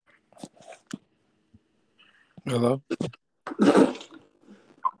Hello?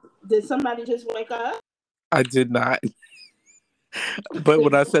 Did somebody just wake up? I did not. But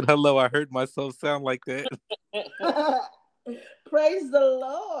when I said hello, I heard myself sound like that. Praise the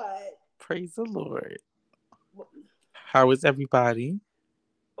Lord. Praise the Lord. How is everybody?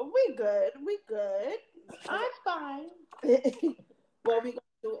 We good. I'm fine. Well, we gonna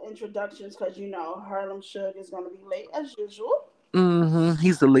do introductions because Harlem Suge is gonna be late as usual. Mm-hmm.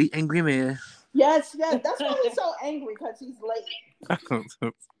 He's the late angry man. Yes. That's why he's so angry because he's late.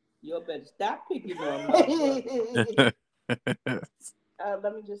 You better stop picking on my brother.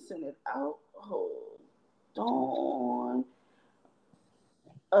 Let me just send it out. Hold on.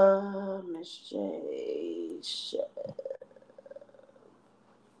 Miss J.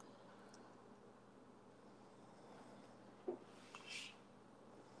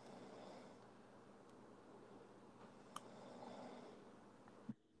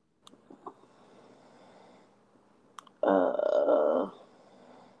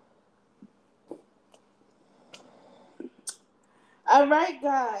 All right,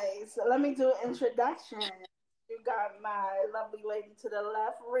 guys. So let me do an introduction. You got my lovely lady to the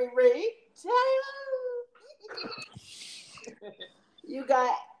left, Riri. You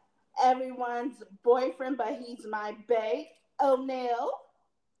got everyone's boyfriend, but he's my bae, O'Neil.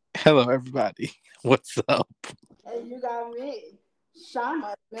 Hello, everybody. What's up? And you got me,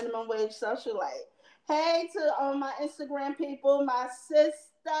 Shama, minimum wage socialite. Hey to my Instagram people, my sister,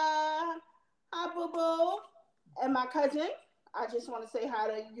 hi boo boo, and my cousin. I just want to say hi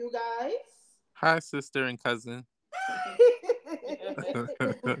to you guys. Hi, sister and cousin.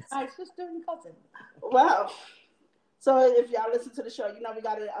 Hi, sister and cousin. Wow. So if y'all listen to the show, we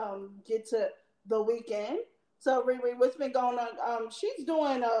got to get to the weekend. So Riri, what's been going on? She's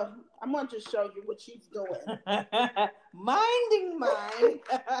doing. I'm going to just show you what she's doing. Minding mine.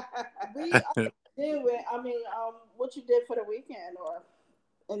 We are doing. What you did for the weekend, or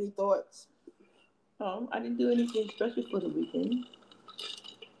any thoughts? I didn't do anything special for the weekend.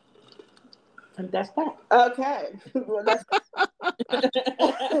 And that's that. Okay. Well, that's.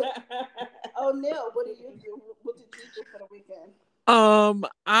 Oh, Neil, what did you do? What did you do for the weekend?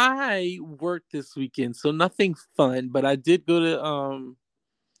 I worked this weekend, so nothing fun, but I did go to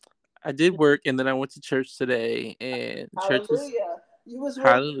I did work, and then I went to church today, and Hallelujah. church was You was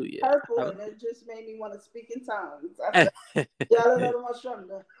hallelujah. Purple, Hallelujah. and it just made me want to speak in tongues. I said,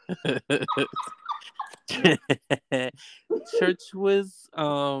 church was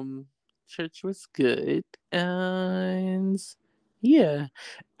church was good, and yeah,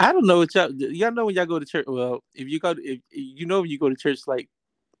 I don't know what y'all know when y'all go to church. Well, if when you go to church, like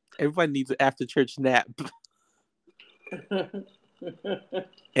everybody needs an after church nap.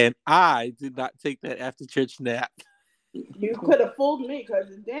 And I did not take that after church nap. You could have fooled me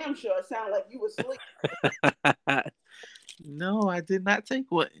because it damn sure sounded like you were asleep. No, I did not take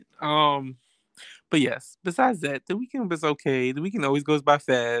one. But yes, besides that, the weekend was okay. The weekend always goes by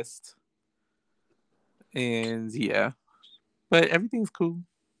fast. And yeah. But everything's cool.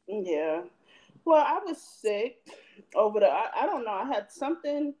 Yeah. Well, I was sick over I don't know. I had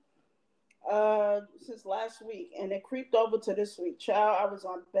something since last week, and it creeped over to this week. Child, I was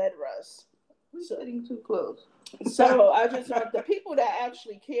on bed rest. We're sitting too close. So I just the people that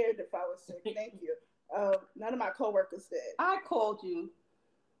actually cared if I was sick. Thank you. None of my coworkers did. I called you.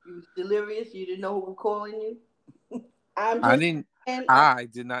 You was delirious. You didn't know who was calling you. I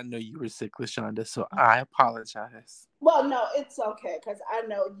did not know you were sick, LaShonda, so I apologize. Well, no, it's okay because I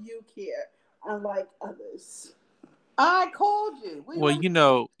know you care, unlike others. I called you.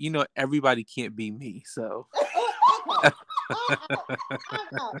 You know, everybody can't be me, so.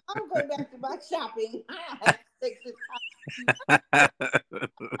 I'm going back to my shopping. I have to take this time. I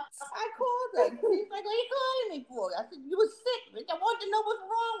called her. He's like, "What are you calling me for?" I said, "You were sick. I wanted to know what's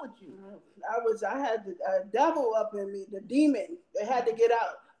wrong with you." I had the devil up in me, the demon. They had to get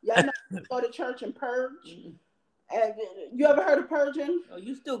out. Y'all know, go to church and purge. Mm-hmm. And you ever heard of purging? Oh,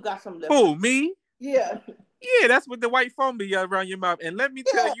 you still got some left. Who, me? Yeah. Yeah, that's what the white foam be around your mouth. And let me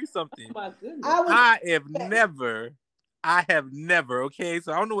tell you something. Oh my goodness. I have never, okay?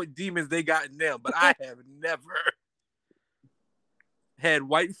 So I don't know what demons they got in them, but I have never had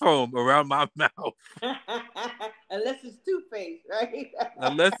white foam around my mouth. Unless it's Two-Face, right?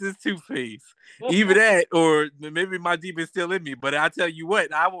 Unless it's Two-Face. Either that, or maybe my demon's still in me. But I tell you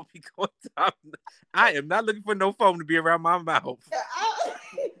what, I will be going down. I am not looking for no foam to be around my mouth. Yeah,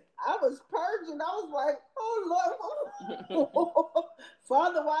 I was purging. I was like, "Oh Lord,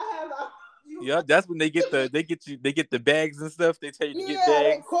 Father, why have I?" Yeah, that's when they get the bags and stuff. They tell you to get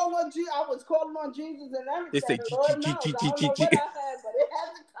bags. They call on Jesus. I was calling on Jesus and everything. They say, Lord knows, I don't know what I had, but it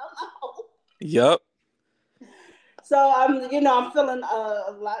hasn't come out. Yep. So I'm feeling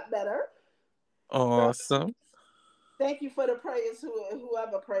a lot better. So Awesome. thank you for the prayers,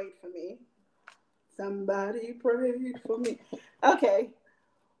 whoever prayed for me. Somebody prayed for me. Okay.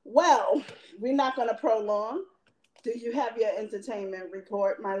 Well, we're not going to prolong. Do you have your entertainment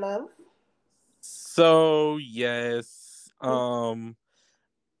report, my love? So yes, I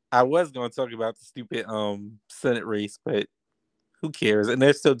was going to talk about the stupid Senate race, but who cares? And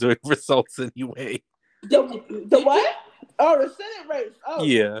they're still doing results anyway. The what? Oh, the Senate race. Oh,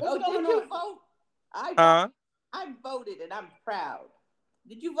 Yeah. what's going Did you on? vote? I vote. Huh? I voted, and I'm proud.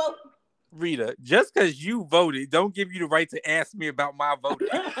 Did you vote? Rita, just because you voted, don't give you the right to ask me about my voting.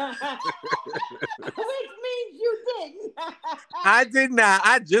 Which means you didn't. I did not.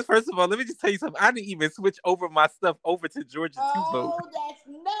 I just, first of all, let me just tell you something. I didn't even switch over my stuff over to Georgia to vote. Oh, that's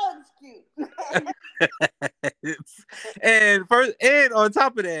no excuse. And first, and on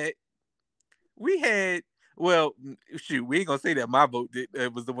top of that, we had, well, shoot, we ain't gonna say that my vote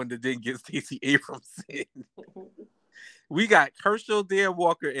was the one that didn't get Stacey Abrams in. We got Herschel Dan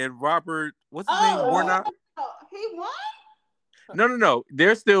Walker and Robert, what's his name? Oh, Warnock. he won? No.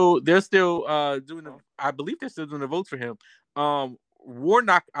 They're still doing the, I believe they're still doing the votes for him.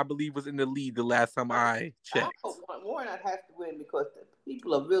 Warnock, I believe, was in the lead the last time I I checked. hope Warnock has to win because the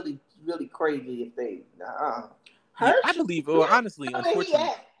people are really, really crazy if they. Yeah, I Herschel? believe, well, honestly, Where he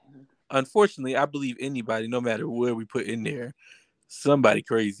at? unfortunately, I believe anybody, no matter where we put in there, somebody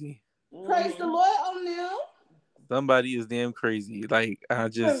crazy. Praise the Lord, O'Neill. Somebody is damn crazy. Like, I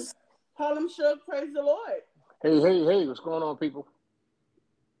just, Harlem Shook, praise the Lord. Hey, what's going on, people?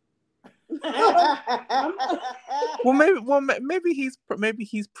 maybe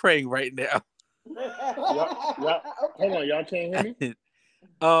he's praying right now. Hold on, y'all can't hear me?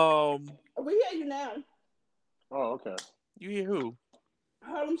 We hear you now. Oh, okay. You hear who?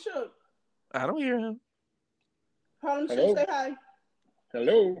 Harlem Shook. I don't hear him. Harlem Shook, Hello? say hi.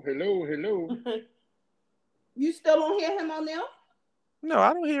 Hello. You still don't hear him, O'Neill? No,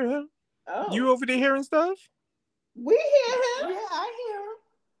 I don't hear him. Oh. You over there hearing stuff? We hear him. Yeah, I hear him.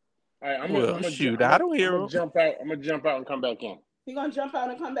 All right, Well, shoot, I don't hear him. jump out. I'm gonna jump out and come back in. He's gonna jump out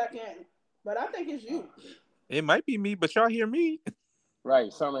and come back in. But I think it's you. It might be me, but y'all hear me.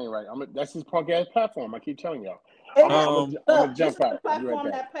 Right, something ain't right. That's his punk ass platform. I keep telling y'all. I'm gonna this is jump out. the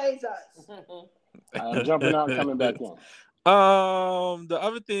platform that pays us. I'm jumping out and coming back in. The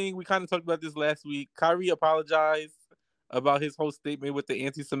other thing, we kind of talked about this last week. Kyrie apologized about his whole statement with the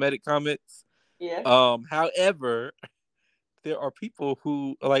anti-Semitic comments. Yeah. However, there are people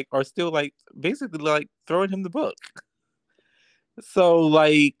who are still basically throwing him the book. So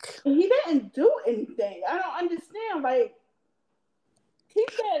he didn't do anything. I don't understand.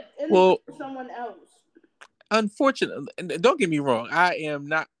 Keep that energy for someone else. Unfortunately, don't get me wrong. I am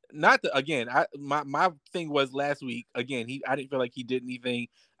not again. My thing was last week. Again, I didn't feel like he did anything.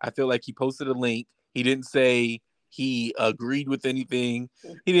 I feel like he posted a link. He didn't say he agreed with anything.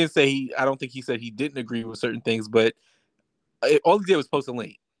 He didn't say I don't think he said he didn't agree with certain things, but all he did was post a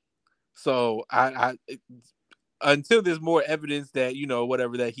link. So until there's more evidence that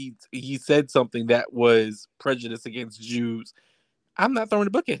whatever that he said something that was prejudice against Jews, I'm not throwing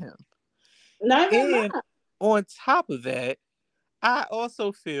the book at him. And on top of that, I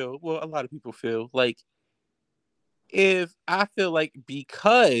also feel, well, a lot of people feel like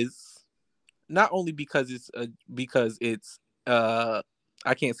because not only because it's I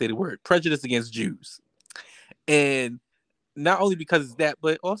can't say the word prejudice against Jews, and not only because it's that,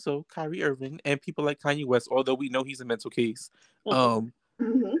 but also Kyrie Irving and people like Kanye West, although we know he's a mental case,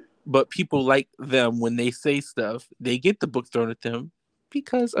 but people like them when they say stuff, they get the book thrown at them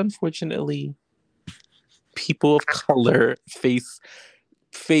because unfortunately people of color face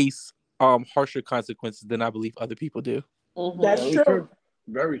harsher consequences than I believe other people do. That's true.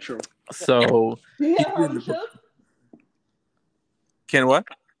 Very true. So Can what?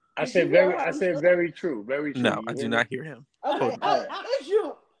 I said very true. Very true. No, I do not hear him. Okay, it's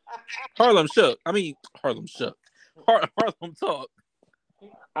you. Harlem Shook. Harlem Shook. Harlem Talk.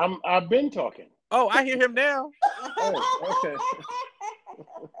 I've been talking. Oh, I hear him now. Oh, okay.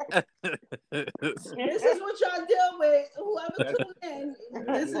 This is what y'all deal with. Whoever tuned in,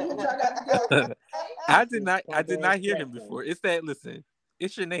 this is what y'all got to deal with. I did not hear him before. It's that. Listen,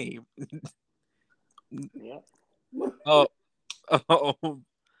 it's your name. Yeah. Oh,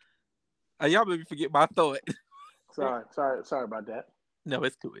 y'all made me forget my thought. Sorry about that. No,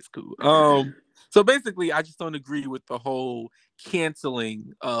 it's cool. So basically, I just don't agree with the whole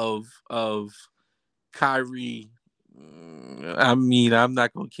canceling of Kyrie. I mean, I'm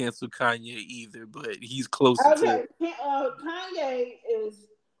not gonna cancel Kanye either, but he's closer to. Kanye is.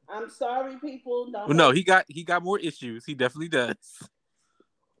 I'm sorry, people. Don't Well, no, hold. he got more issues. He definitely does.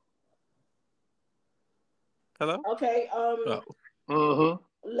 Hello? Okay. Oh. Mm-hmm.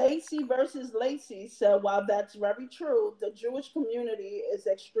 Lacey versus Lacey said, while that's very true, the Jewish community is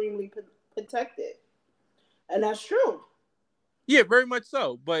extremely protected, and that's true. Yeah, very much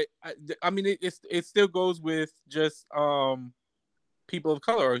so. But I mean, it still goes with just people of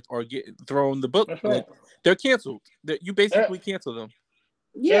color or get thrown the book. That's right. Like they're canceled. You E- basically cancel them.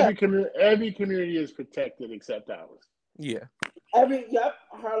 Yeah. Every community is protected except ours. Yeah. Yep.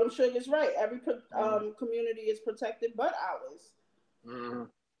 Harlem Shake is right. Every Mm-hmm. community is protected, but ours. Mm-hmm.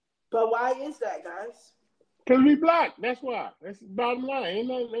 But why is that, guys? Cause we black. That's why. That's the bottom line.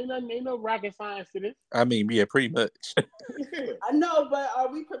 Ain't no rocket science to this. I mean, yeah, pretty much. Yeah. I know, but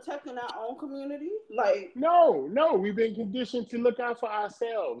are we protecting our own community? Like, No. We've been conditioned to look out for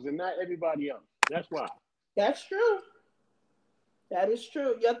ourselves and not everybody else. That's why. that's true. That is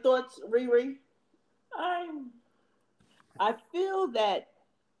true. Your thoughts, Riri? I I feel that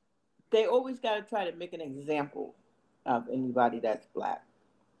they always got to try to make an example of anybody that's black.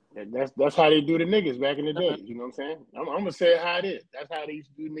 That's how they do the niggas back in the Uh-huh. day. You know what I'm saying? I'm gonna say it how it is. That's how they used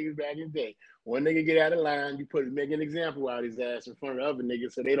to do niggas back in the day. One nigga get out of line, you make an example out of his ass in front of other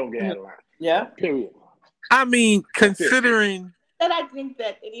niggas so they don't get out of line. Yeah. Period. I mean, That's it. considering And I think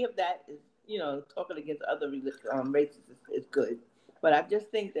that any of that is, talking against other races is good. But I just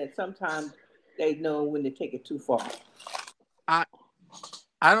think that sometimes they know when to take it too far. I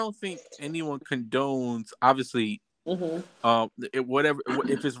I don't think anyone condones obviously Mm-hmm. whatever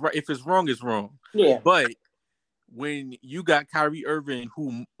if it's right if it's wrong it's wrong. Yeah. But when you got Kyrie Irving,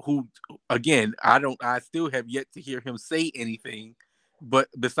 who again, I still have yet to hear him say anything, but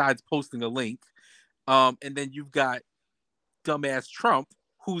besides posting a link, and then you've got dumbass Trump,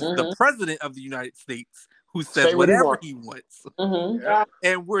 who's the Mm-hmm. president of the United States, who says Say what he whatever wants. he wants, Mm-hmm. Yeah.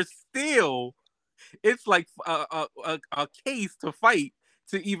 and we're still, it's like a case to fight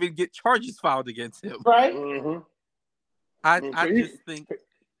to even get charges filed against him. Right. Mm-hmm. I just think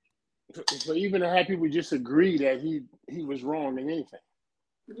So even to have people just agree that he was wrong in anything.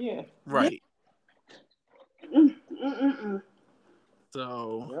 Yeah. right. Mm-mm-mm.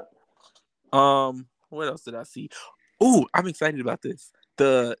 So Yeah. what else did I see? Ooh, I'm excited about this.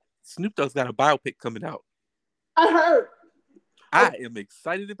 The Snoop Dogg's got a biopic coming out. I heard. I am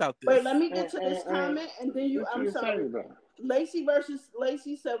excited about this. Wait, let me get to this comment, and then you. What I'm you sorry. excited about? Lacey versus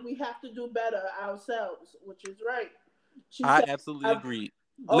Lacey said we have to do better ourselves, which is right. She I said, absolutely "I've agree.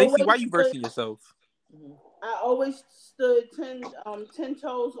 Lacey, always why you stood, versing yourself? I always stood 10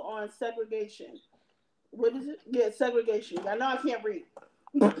 toes on segregation. What is it? Yeah, segregation. I know I can't read.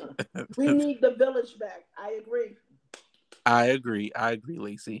 We need the village back. I agree. I agree,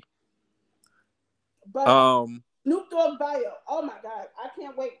 Lacey. But Snoop Dogg bio. Oh my God, I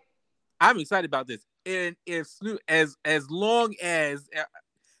can't wait. I'm excited about this. And if Snoop, as long as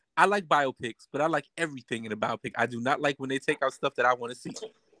I like biopics, but I like everything in a biopic. I do not like when they take out stuff that I want to see.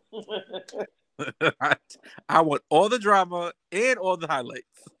 I want all the drama and all the highlights.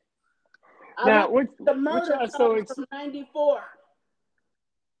 I Now, want the which murder are so charge from '94.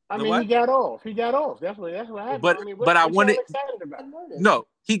 I The mean, what? he got off. He got off. That's what happened. But I mean, but I what y'all wanted excited about? no.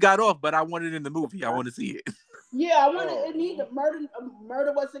 He got off, but I want it in the movie. I want to see it. Yeah, I wanted Oh, it. Need the murder.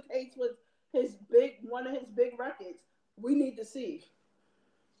 Murder was the case with one of his big records. We need to see.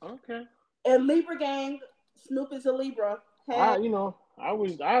 okay. And Libra gang, Snoop is a Libra. Hey,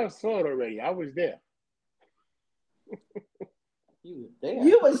 I saw it already. I was there. You was there.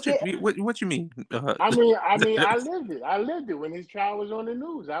 you was there. What you mean? I lived it. I lived it when his trial was on the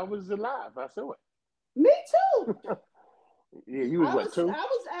news. I was alive. I saw it. Me too. Yeah, you was I what was two? I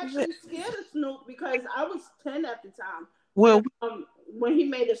was actually scared of Snoop because I was 10 at the time. Well, When he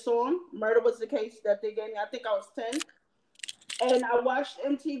made a song, "Murder Was the Case" that they gave me, I think I was 10, and I watched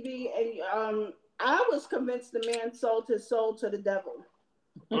MTV, and I was convinced the man sold his soul to the devil.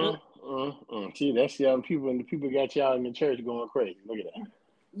 See, that's young people, and the people got y'all in the church going crazy. Look at that.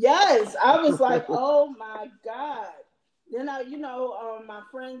 Yes, I was like, oh my God. Then my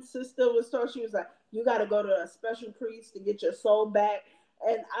friend's sister was told, she was like, you got to go to a special priest to get your soul back.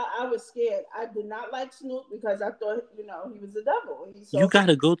 And I was scared. I did not like Snoop because I thought, he was the devil. you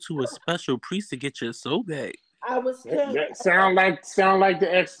gotta go to a special priest to get your soul back. I was 10. That sound like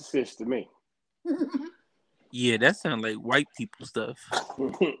The Exorcist to me. Yeah, that sounds like white people stuff.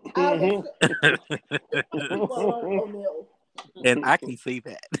 I was O'Neal. And I can say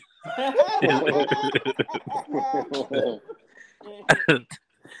that.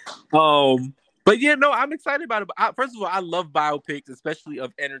 But yeah, no, I'm excited about it. First of all, I love biopics, especially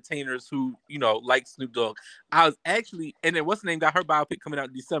of entertainers who, like Snoop Dogg. I was actually, and then what's the name got her biopic coming out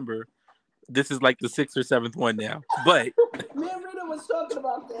in December. This is like the 6th or 7th one now. But Me and Rita was talking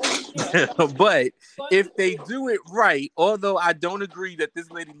about this. Yeah. but if they do it right, although I don't agree that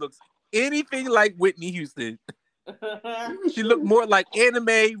this lady looks anything like Whitney Houston, she looked more like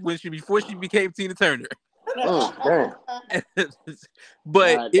anime before she became Tina Turner. Damn.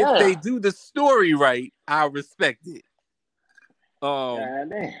 But God if they damn. do the story right, I respect it. God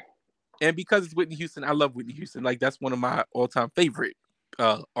damn. And because it's Whitney Houston, I love Whitney Houston. Like that's one of my all-time favorite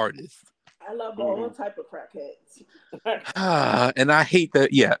artists. I love all type of crackheads. And I hate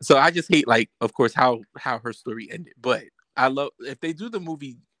that. Yeah, so I just hate, like, of course, how her story ended. But I love if they do the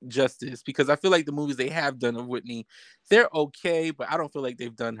movie justice, because I feel like the movies they have done of Whitney, they're okay, but I don't feel like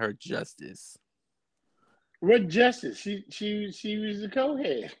they've done her justice. What justice? She was the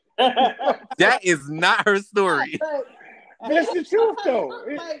co-head. That is not her story. That's the truth, though.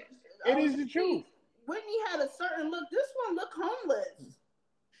 It is the see, truth. Whitney had a certain look. This one looked homeless.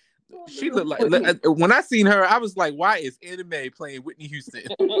 She looked like when I seen her, I was like, "Why is anime playing Whitney Houston?"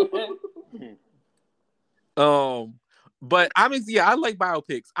 But I like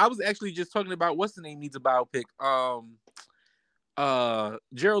biopics. I was actually just talking about what's the name needs a biopic.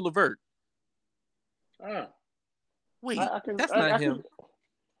 Gerald Levert. Wait, that's not him.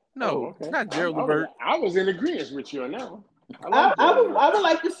 No, it's not Gerald Levert. I was in agreement with you on that one. I would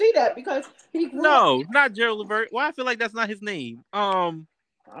like to see that because he grew No, not Gerald Levert. Why I feel like that's not his name.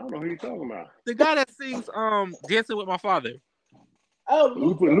 I don't know who you're talking about. The guy that sings Dancing with My Father. Oh,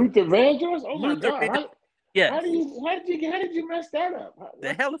 Luther Vandross? Oh my Luther God. Yes. How did you mess that up?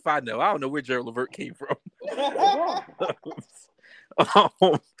 The hell if I know. I don't know where Gerald Levert came from. I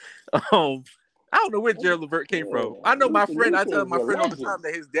don't know where Gerald Levert came from. I know my friend. I tell my friend all the time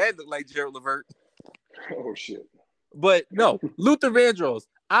that his dad looked like Gerald Levert. Oh shit! But no, Luther Vandross.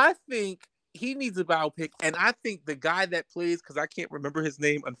 I think he needs a biopic, and I think the guy that plays, because I can't remember his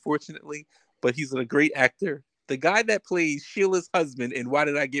name, unfortunately, but he's a great actor. The guy that plays Sheila's husband in Why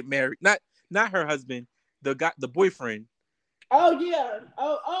Did I Get Married? Not her husband. The boyfriend. Oh yeah.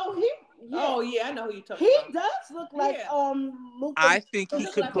 He. Yeah. Oh yeah, I know who you're talking He about. does look like Luther. I think he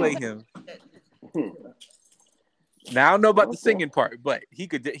could play him. Now I don't know about the singing part, but he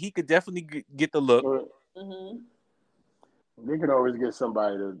could definitely get the look. They could always get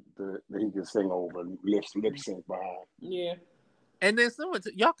somebody that he can sing over, lip sync behind. Yeah. And then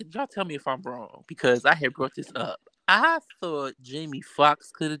y'all tell me if I'm wrong, because I had brought this up. I thought Jamie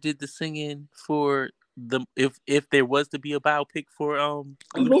Foxx could have did the singing for the if there was to be a biopic for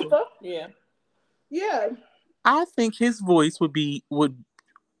Luther. Yeah. Yeah. I think his voice would be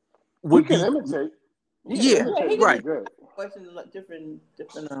he can imitate. Yeah, right. Good. Different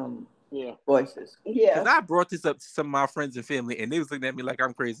yeah voices. Yeah. Because I brought this up to some of my friends and family, and they was looking at me like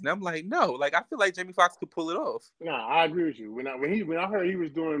I'm crazy. And I'm like, no, like I feel like Jamie Foxx could pull it off. No, I agree with you. When I heard he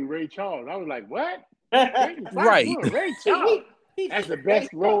was doing Ray Charles, I was like, what? Right. Ray Charles. That's the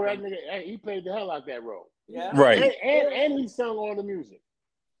best role that nigga. He played the hell out that role. Yeah. Right. And he sung all the music.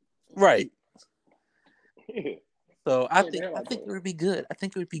 Right. So I think it would be good. I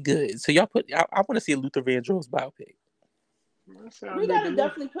think it would be good. So y'all I want to see a Luther Vandross biopic. We gotta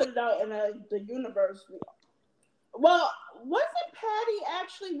definitely put it out in the universe. Well, wasn't Patty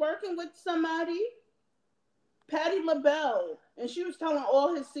actually working with somebody? Patti LaBelle, and she was telling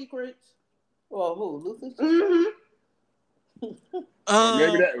all his secrets. Well, who? Luther?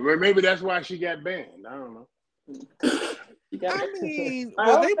 Maybe that's why she got banned. I don't know. I mean,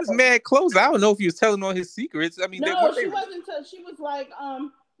 well, they was mad close. I don't know if he was telling all his secrets. I mean, no, she wasn't. She was like,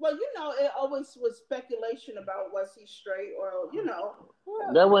 well, it always was speculation about was he straight or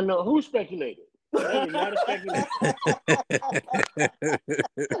There wasn't who speculated. That was not a speculation. That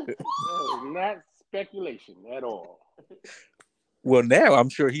was not speculation at all. Well, now I'm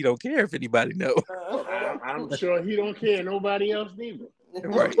sure he don't care if anybody knows. I'm sure he don't care. Nobody else neither.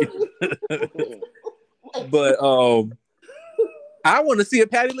 Right. But I want to see a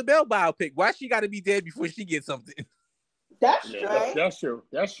Patti LaBelle biopic. Why she got to be dead before she gets something? That's strange. That's true.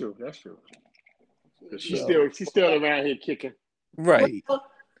 She's still around here kicking. Right.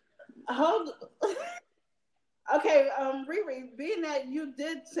 Okay, Riri, being that you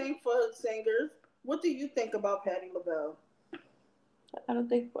did sing for singers, what do you think about Patti LaBelle? I don't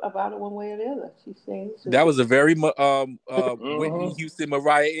think about it one way or the other. She sings. That was a very Whitney Houston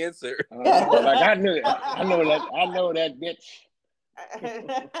Mariah answer. Like I know that bitch. I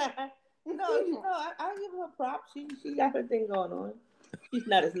give her props. She got her thing going on. She's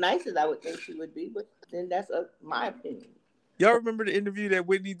not as nice as I would think she would be, but then that's my opinion. Y'all remember the interview that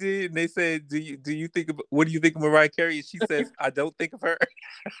Whitney did, and they said, "Do you think of what do you think of Mariah Carey?" And she says, "I don't think of her."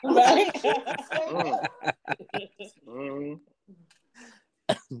 Right? Mm-hmm.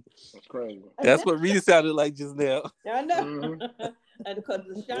 That's crazy. That's what Rita sounded like just now. I know. Mm-hmm. And because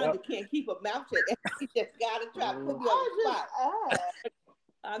Shonda can't keep her mouth shut, she just got to try to put me on the spot.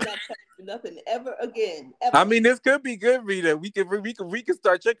 I'm not telling you nothing ever again. Ever. I mean, this could be good, Rita. We can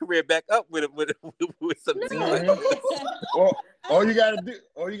start your career back up with some tea. Mm-hmm. All you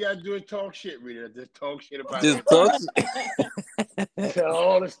gotta do is talk shit, Rita. Just talk shit about Just everybody. talk. Tell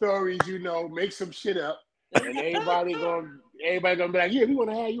all the stories you know, make some shit up, and everybody gonna be like, yeah, we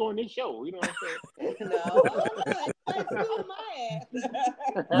want to have you on this show. You know what I'm saying? No, that's still my ass.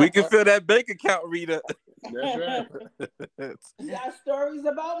 We can fill that bank account, Rita. That's right. Got stories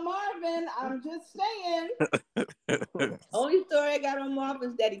about Marvin. I'm just saying. Only story I got on Marvin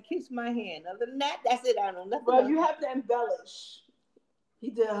is that he kissed my hand. Other than that, that's it. I don't know nothing. Well, you have to embellish.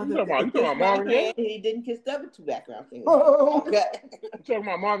 He did. You talking about Marvin Gaye? He didn't kiss the other two background singers. Okay. You talking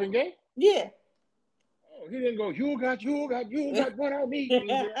about Marvin Gaye? Yeah. Oh, he didn't go. You got what I need.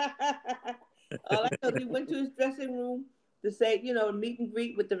 All I know is he went to his dressing room to say, meet and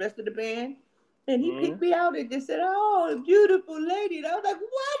greet with the rest of the band. And he picked me out and just said, "Oh, beautiful lady." And I was like,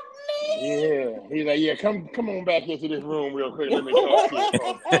 "What, me?" Yeah. He's like, "Yeah, come on back into this room real quick. Let me talk to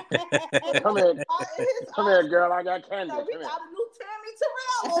you. Come here, girl. I got candy. We got a new Tammy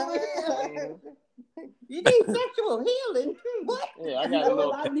Terrell over here. You need sexual healing. What? Yeah, I got a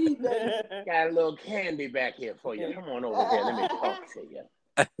little. I need got a little candy back here for you. Come on over here. Let me talk to you.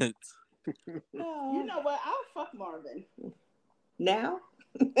 You know what? I'll fuck Marvin. Now?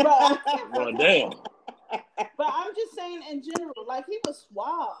 Well, damn. But I'm just saying in general, like he was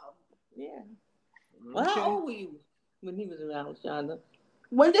suave. Yeah. Well, how old were you when he was around, Shonda?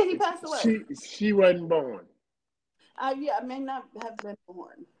 When did he pass away? She wasn't born. Yeah, I may not have been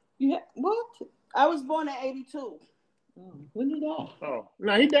born. Yeah. What? I was born in 82. When did he die? Oh,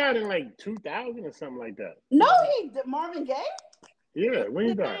 no, he died in like 2000 or something like that. No, Marvin Gaye? Yeah, when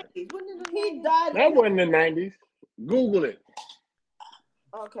he died. He died. That wasn't the 90s. Google it.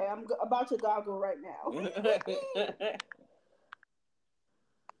 Okay, I'm about to goggle right now.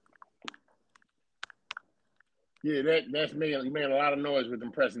 Yeah, that's made a lot of noise with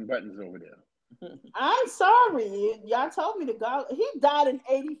them pressing buttons over there. I'm sorry. Y'all told me to goggle. He died in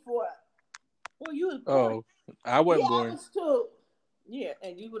 84. Well, you was born. Oh, I wasn't born. I was too. Yeah,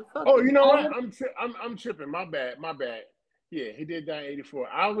 and you would fuck. Oh, you know what? I'm tripping. My bad. Yeah, he did die in 84.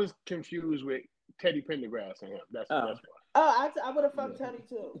 I was confused with Teddy Pendergrass and him. That's why. Oh, I would have fucked Teddy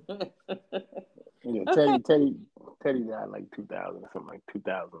too. Yeah, Teddy died like 2000 or something like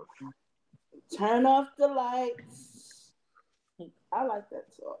 2000. Turn off the lights. I like that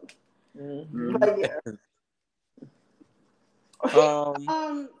song. Mm-hmm. But yeah.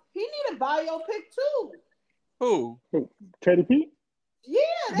 He need a biopic too. Who? Teddy P? Yeah,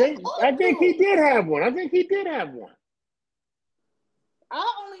 I think he did have one. I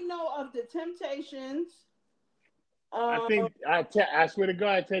only know of the Temptations. I swear to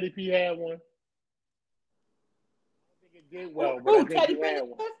God, Teddy P had one. I think it did well, but I think Teddy he had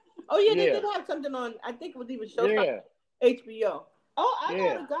one. Oh yeah, they did have something on. I think it was even show HBO. Oh, I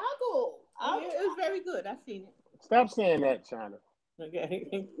got a goggle. It was very good. I've seen it. Stop saying that, China.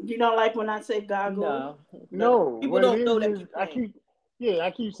 Okay. You don't like when I say goggle? No. People don't know that I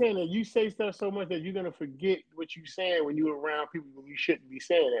keep saying that you say stuff so much that you're gonna forget what you're saying when you're around people when you shouldn't be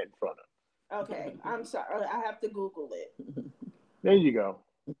saying that in front of. Okay, I'm sorry. I have to Google it. There you go.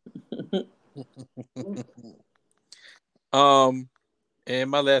 And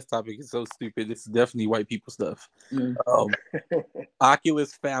my last topic is so stupid. This is definitely white people stuff.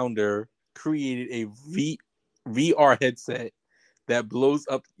 Oculus founder created a VR headset that blows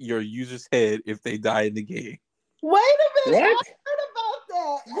up your user's head if they die in the game. Wait a minute. What? I heard about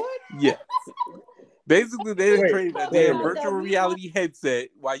that. What? Yes. Basically, they created a virtual reality headset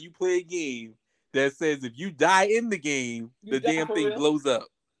while you play a game that says if you die in the game, the damn thing blows up.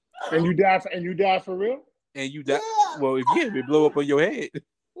 And you die for real? And you die. Yeah. Well, if it blow up on your head.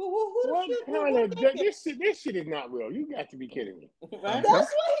 What kind of this shit is not real. You got to be kidding me. Right? That's what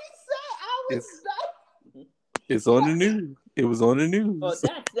he said. It's on the news. It was on the news. Oh,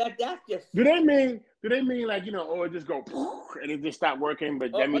 that's just. Do they mean like it just go and it just stop working?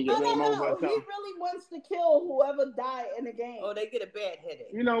 But that means your game over. Or something? He really wants to kill whoever died in the game. Oh, they get a bad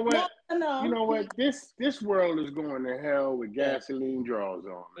headache. You know what? No. You know what? This world is going to hell with gasoline draws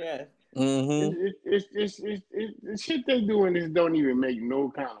on. Yeah. Mm-hmm. It's shit they doing this don't even make no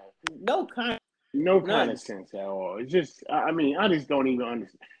kind of sense at all. It's just I just don't even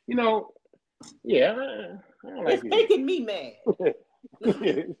understand. Yeah, I don't like It's it. making me mad.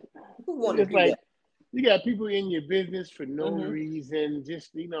 It's Who want to do like that? you got people in your business for no Mm-hmm. reason.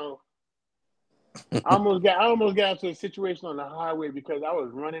 Just I almost got into a situation on the highway because I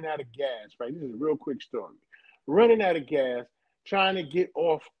was running out of gas. Right, this is a real quick story. Running out of gas, trying to get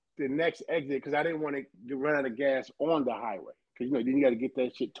off the next exit because I didn't want to run out of gas on the highway because then you got to get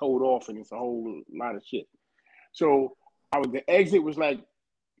that shit towed off and it's a whole lot of shit. So the exit was like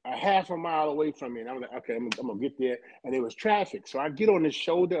a half a mile away from me, and I'm like, okay, I'm gonna get there, and there was traffic. So I get on the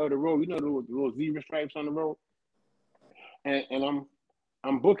shoulder of the road, the little zebra stripes on the road, and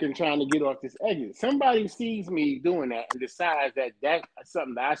I'm booking trying to get off this exit. Somebody sees me doing that and decides that that's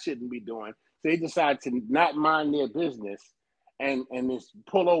something that I shouldn't be doing. So they decide to not mind their business and just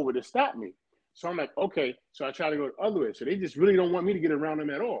pull over to stop me. So I'm like, okay. So I try to go the other way. So they just really don't want me to get around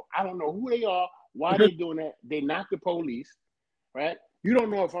them at all. I don't know who they are, why they're doing that. They're not the police, right? You don't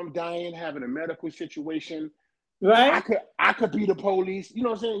know if I'm dying, having a medical situation. I Right? could be the police. You know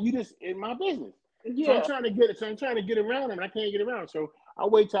what I'm saying? You just in my business. So I'm Yeah. trying to get it. So I'm trying to get around them, and I can't get around. So I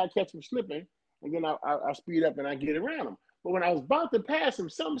wait till I catch them slipping, and then I speed up and I get around them. But when I was about to pass him,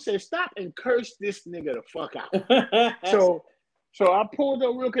 something said, "Stop and curse this nigga the fuck out." So, so I pulled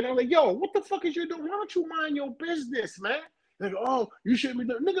up real quick. I'm like, "Yo, what the fuck is you doing? Why don't you mind your business, man?" Like, "Oh, you shouldn't be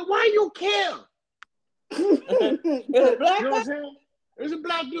doing, nigga. Why you care?" Is it You black know what guy? I'm saying? It's a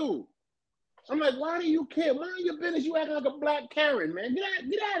black dude. I'm like, why do you care? Mind your business. You acting like a black Karen, man. Get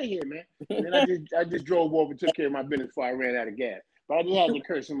out of here, man. And then I just drove over and took care of my business before I ran out of gas. But I just had to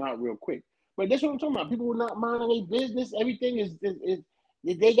curse him out real quick. But that's what I'm talking about. People who not minding their business. Everything is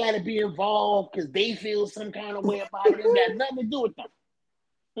they got to be involved because they feel some kind of way about it. It got nothing to do with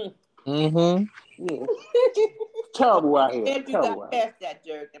them. Mm-hmm. Yeah, terrible out here. Andrew got Terrible out here. past that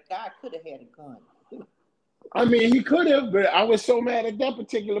jerk. The guy could have had a gun. I mean, he could have, but I was so mad at that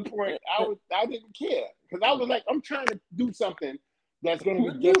particular point. I didn't care because I was like, I'm trying to do something that's going to be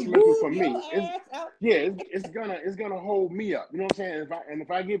Would you detrimental move for your me. ass out? It's gonna hold me up. You know what I'm saying?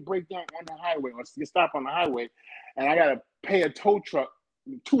 If I get breakdown on the highway or get stopped on the highway, and I gotta pay a tow truck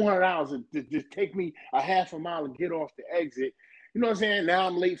 $200 to just take me a half a mile and get off the exit. You know what I'm saying? Now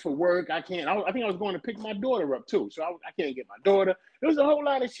I'm late for work. I can't. I think I was going to pick my daughter up too, so I can't get my daughter. There was a whole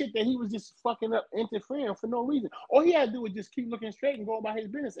lot of shit that he was just fucking up, interfering for no reason. All he had to do was just keep looking straight and go about his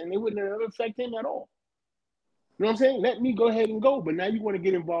business, and it wouldn't have affect him at all. You know what I'm saying? Let me go ahead and go, but now you want to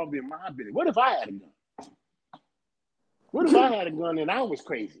get involved in my business. What if I had a gun? What if I had a gun and I was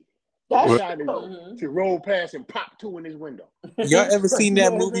crazy and That's decided true. to roll past and pop two in his window? Y'all ever seen You know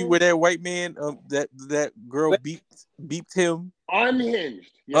that what I'm movie saying? where that white man, that girl beeped him?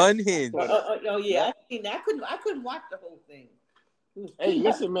 Unhinged. Yes, I Unhinged. saw that. Oh yeah, Yep. I seen that. I couldn't watch the whole thing. It was Hey, too much.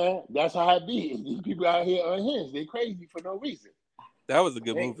 listen, man. That's how I be. These people out here unhinged. They crazy for no reason. That was a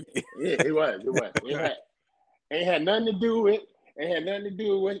good Hey, movie. yeah, it was. It was. It had nothing to do with. It had nothing to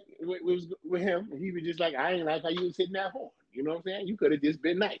do with him. He was just like, I ain't like how you was hitting that horn. You know what I'm saying? You could have just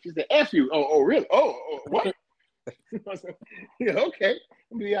been nice. He said, "F you." Oh, really? Oh, what? Yeah, okay.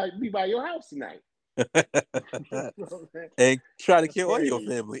 Be by your house tonight. You know what I'm saying? And try to That's kill all your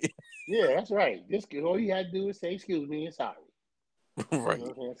crazy. family. Yeah, that's right. Just all you had to do is say excuse me and sorry. You know what Right.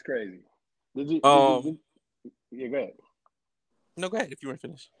 I'm saying? That's crazy. Did Um. yeah, go ahead. No, go ahead if you want to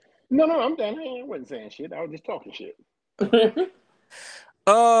finish. No, I'm done. I wasn't saying shit. I was just talking shit.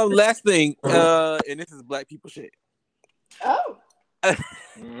 Last thing. And this is black people shit. Oh.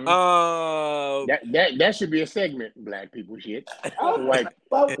 Mm-hmm. Um. That should be a segment. Black people shit. Oh. White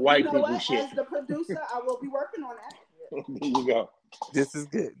Well, you know people what? shit. As the producer, I will be working on that. There you go. This is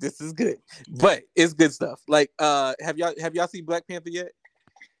good. This is good. But it's good stuff. Like, have y'all seen Black Panther yet?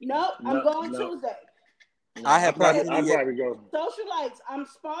 Nope, I'm going No. Tuesday. I have not Okay. seen I'll it yet. probably go. Socialites, I'm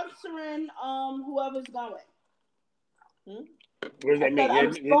sponsoring whoever's going. What does that I said mean?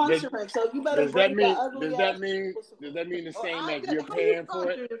 I'm sponsoring, so you better Does that bring your mean? ugly Does ass. that mean? Does that mean the same as you're How you paying for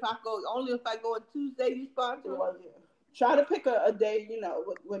it? sponsor if I go? Only if I go on Tuesday, you sponsor. Well, yeah. Try to pick a day,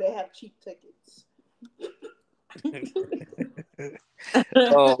 where they have cheap tickets.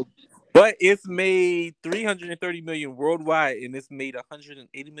 But it's made 330 million worldwide, and it's made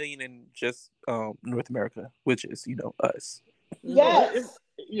 180 million in just North America, which is us. Yes.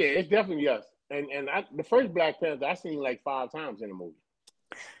 It's definitely us. And the first Black Panther I seen like 5 times in the movie.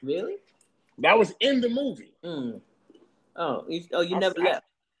 Really? That was in the movie. Oh, you never left.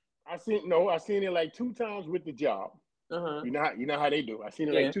 I seen it like 2 times with the job. Uh-huh. You know how they do. I seen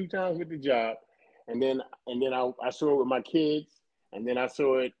it like 2 times with the job, and then I saw it with my kids, and then I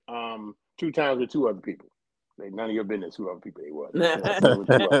saw it 2 times with 2 other people. Like none of your business who other people they was. I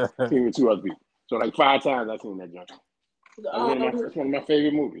seen it with 2 other people. So like 5 times I seen that junk. It's one of my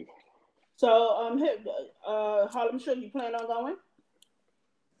favorite movies. So Harlem Shake, you plan on going?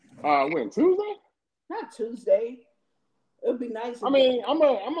 When Tuesday? Not Tuesday. It would be nice I if mean, I'm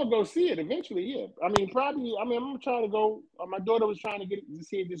gonna go see it eventually. Yeah. I mean, probably. I mean, I'm trying to go. My daughter was trying to get to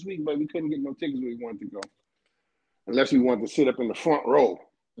see it this week, but we couldn't get no tickets where we wanted to go, unless we wanted to sit up in the front row.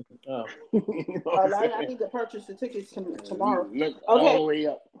 Oh. You know what I'm I saying? need to purchase the tickets tomorrow. Look all Okay. the way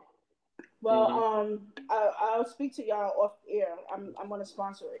up. Well, I'll speak to y'all off air. I'm gonna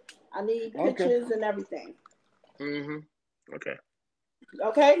sponsor it. I need Okay. pictures and everything. Okay.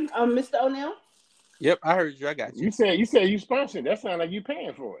 Okay, Mr. O'Neill. Yep, I heard you. I got you. You sponsored. That sounds like you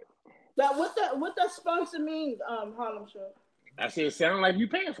paying for it. That what does sponsor mean? Harlem Shake. I said it sound like you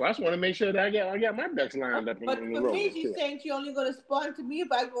paying for it. I just want to make sure that I got my ducks lined up But in the for row. me, she's saying she only going to sponsor me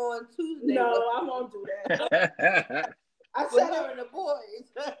if I go on Tuesday. No, I won't do that. I With said her and the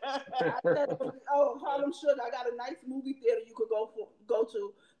boys. I said, oh, Harlem Shake. I got a nice movie theater you could go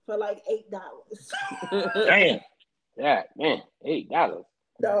to for like $8. Damn. Yeah, man. $8.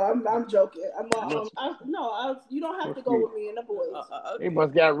 No, I'm joking. You don't have to Must go be. with me and the boys. They Okay.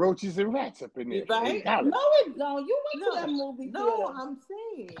 must got roaches and rats up in there for Right? $8. No, it don't. You went to that movie theater. No, I'm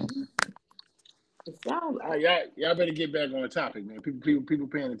saying. It sounds like. Y'all better get back on the topic, man. People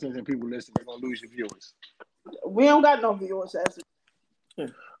paying attention. People listening. They're gonna lose your viewers. We don't got no viewers.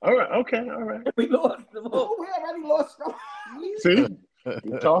 All right. Okay. All right. We lost them all. We already lost them. See,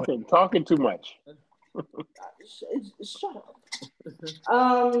 you're talking too much. Shut up.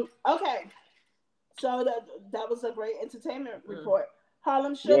 Okay. So that was a great entertainment report.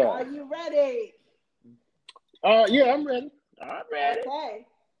 Harlem Shake, Yeah. are you ready? Yeah, I'm ready. I'm ready. Okay.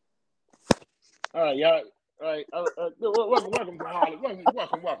 All right, y'all. All right. Welcome to Harlem.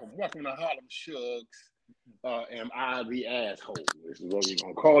 Welcome to Harlem Shugs. Am I the asshole? This is what we're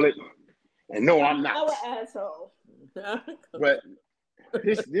gonna call it. And no, I'm not. Our asshole. But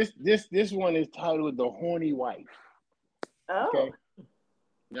this one is titled "The Horny Wife." Oh. Okay.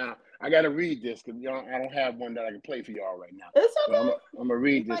 Now I got to read this because I don't have one that I can play for y'all right now. It's So okay. I'm gonna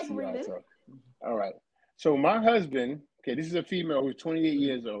read You this like to y'all. reading. So, all right. So my husband. Okay, this is a female who's 28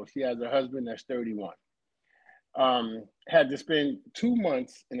 years old. She has a husband that's 31. Had to spend 2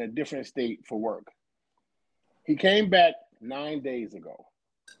 months in a different state for work. He came back 9 days ago.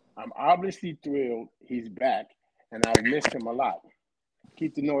 I'm obviously thrilled he's back, and I've missed him a lot.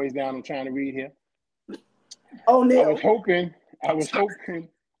 Keep the noise down. I'm trying to read here. Oh, no. I was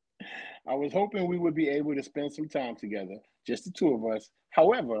hoping we would be able to spend some time together, just the two of us.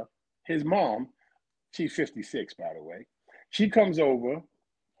 However, his mom, she's 56, by the way, she comes over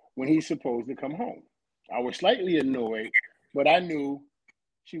when he's supposed to come home. I was slightly annoyed, but I knew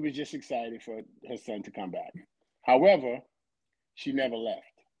she was just excited for her son to come back. However, she never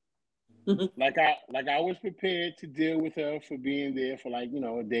left. Like I was prepared to deal with her for being there for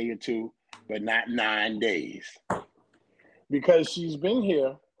a day or two, but not 9 days. Because she's been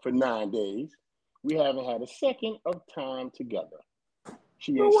here for 9 days, we haven't had a second of time together.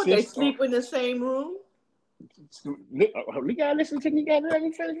 She What, they insists sleep in the same room? You gotta listen to me. You gotta let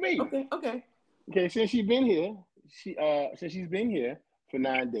me finish reading. Okay. Okay, since she's been here, since she's been here for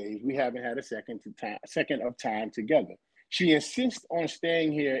 9 days, we haven't had a second of time together. She insists on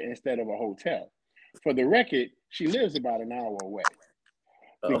staying here instead of a hotel. For the record, she lives about an hour away.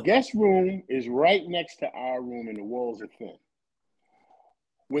 The guest room is right next to our room, and the walls are thin.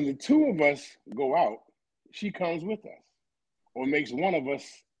 When the two of us go out, she comes with us, or makes one of us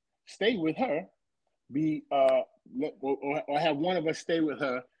stay with her. Or have one of us stay with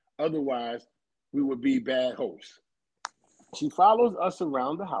her. Otherwise, we would be bad hosts. She follows us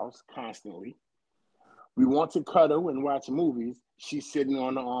around the house constantly. We want to cuddle and watch movies. She's sitting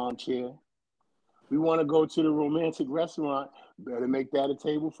on the armchair. We want to go to the romantic restaurant. Better make that a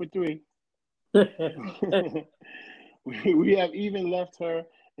table for three. We have even left her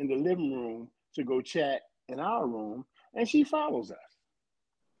in the living room to go chat in our room, and she follows us.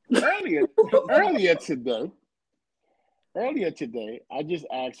 Earlier today, I just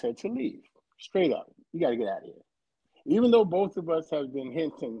asked her to leave. Straight up, you got to get out of here. Even though both of us have been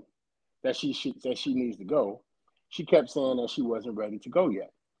hinting that she needs to go, she kept saying that she wasn't ready to go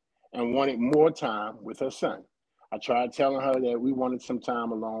yet and wanted more time with her son. I tried telling her that we wanted some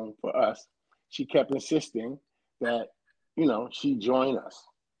time alone for us. She kept insisting that, she join us.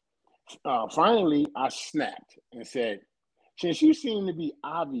 Finally, I snapped and said, since you seem to be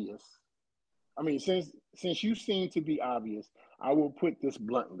obvious, since you seem to be obvious, I will put this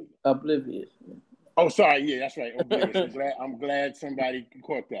bluntly. Oblivious. Oh, sorry. Yeah, that's right. Oblivious. I'm glad somebody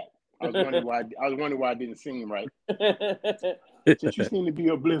caught that. I was wondering why I didn't sing right. Since you seem to be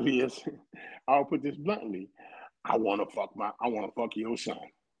oblivious, I'll put this bluntly. I want to fuck your son.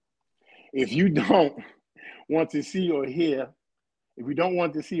 If you don't want to see or hear, if you don't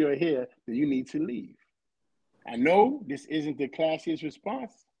want to see or hear, then you need to leave. I know this isn't the classiest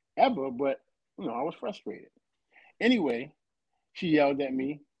response ever, but I was frustrated. Anyway, she yelled at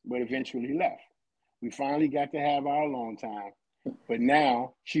me, but eventually left. We finally got to have our alone time, but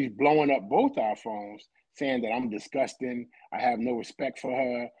now she's blowing up both our phones, saying that I'm disgusting. I have no respect for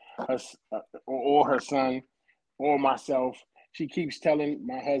her, or her son, or myself. She keeps telling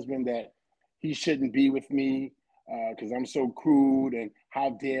my husband that he shouldn't be with me because I'm so crude, and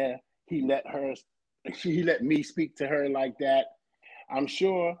how dare he let her, he let me speak to her like that. I'm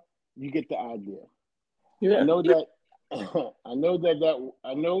sure you get the idea. I Yeah. know that I know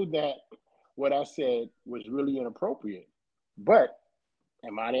that what I said was really inappropriate, but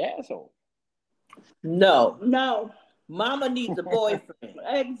am I the asshole? No. No, Mama needs a boyfriend.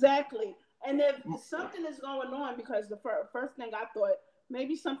 exactly. And if something is going on, because the first thing I thought,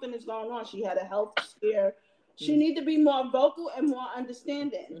 maybe something is going on. She had a health scare. She need to be more vocal and more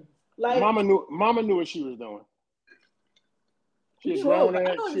understanding. Like, Mama knew what she was doing. She had True. grown I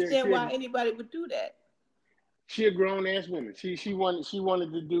ass. don't understand why anybody would do that. She a grown ass woman. She wanted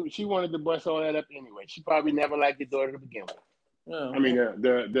to bust all that up anyway. She probably never liked the daughter to begin with. I Oh. mean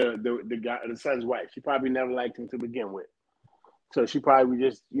the guy, the son's wife. She probably never liked him to begin with. So she probably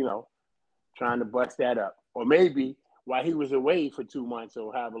just trying to bust that up. Or maybe while he was away for 2 months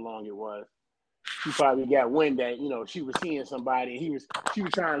or however long it was, she probably got wind that she was seeing somebody, and she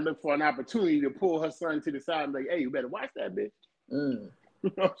was trying to look for an opportunity to pull her son to the side and be like, hey, you better watch that bitch. Mm.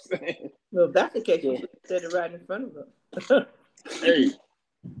 You know what I'm saying? Well, if that's the case, you So, should have said it right in front of her. hey,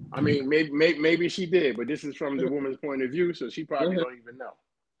 I mean, maybe she did, but this is from the woman's point of view, so she probably Mhm. don't even know.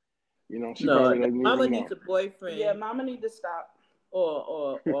 She No, probably the doesn't mama even know. needs a boyfriend, yeah, mama need to stop.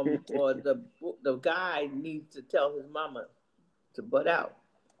 or the guy needs to tell his mama to butt out.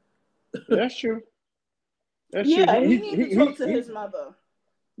 That's true. That's true. Yeah, he need to talk to his mother.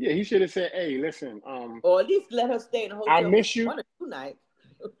 Yeah, he should have said, "Hey, listen, Or at least let her stay in the I hotel for miss you." 1 or 2 nights.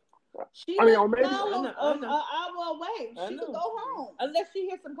 She I mean, lives or maybe, an I know. hour away. I She could know. go home. Unless she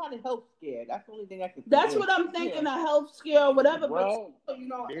has some kind of health scare. That's the only thing I can think. That's what I'm thinking, a health scare or whatever. well, But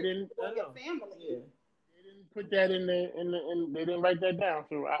they it's didn't on your family. Yeah. they didn't put that in they didn't write that down,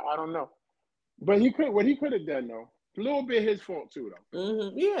 so I don't know. But what he could have done though, a little bit his fault too though,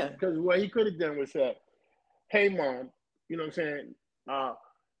 Mm-hmm. Yeah. because what he could have done was said, "Hey, mom, you know what I'm saying?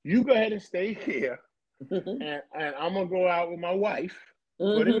 You go ahead and stay here, Mm-hmm. and I'm gonna go out with my wife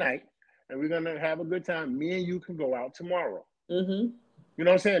for the Mm-hmm. night, and we're gonna have a good time. Me and you can go out tomorrow." Mm-hmm. You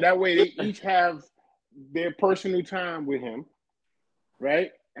know what I'm saying? That way they each have their personal time with him,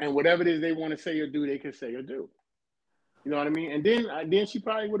 right? And whatever it is they want to say or do, they can say or do. You know what I mean? And then she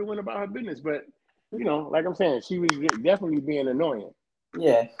probably would have went about her business. But like I'm saying, she was definitely being annoying.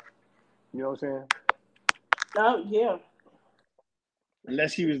 Yes. You know what I'm saying? Oh yeah.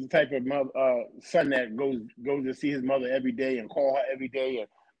 Unless he was the type of son that goes to see his mother every day and call her every day and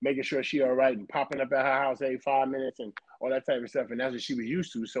making sure she all right and popping up at her house every 5 minutes and all that type of stuff. And that's what she was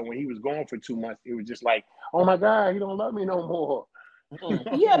used to. So when he was gone for 2 months, it was just like, oh my God, he don't love me no more.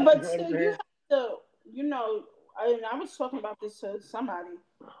 Mm-hmm. Yeah, You but know what I'm still, you saying? have to, I was talking about this to somebody.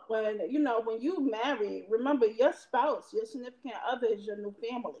 When you marry, remember your spouse, your significant other is your new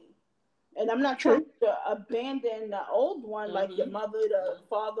family. And I'm not telling True. you to abandon the old one, like your Mm-hmm. mother, the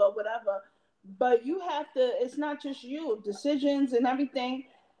father, or whatever. But you have to, it's not just you, decisions and everything.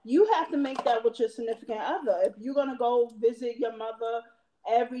 You have to make that with your significant other. If you're going to go visit your mother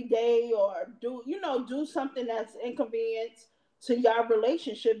every day or do something that's inconvenient to your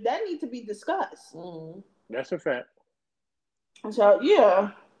relationship, that needs to be discussed. Mm-hmm. That's a fact. So,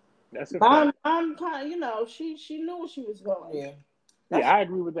 yeah, That's a fact. I'm kind of, she knew what she was doing. Yeah. Yeah, That's I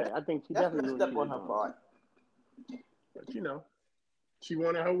agree with that. I think she that's definitely knew messed what she up was on her doing. part. But she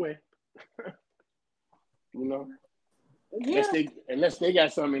wanted her way. You know, Yeah. unless they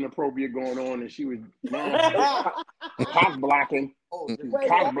got something inappropriate going on, and she was now she's cock blocking, Oh, Wait,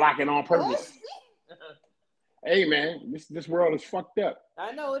 cock what? blocking on What? purpose. Hey man, this world is fucked up.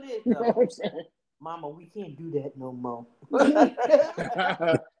 I know it is You know though. what I'm saying? Mama, we can't do that no more.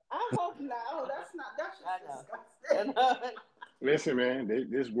 I hope not. Oh, that's I just know. disgusting. Listen, man,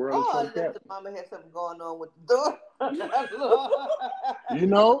 this world is Oh, fucked unless up. the mama has something going on with the door. You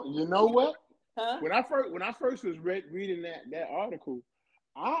know what? Huh? When I first was reading that article,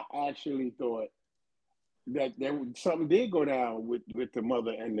 I actually thought that something did go down with the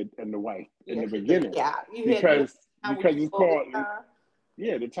mother and the wife in Yeah, the she said, beginning yeah, you had your because time with you it's all the called time.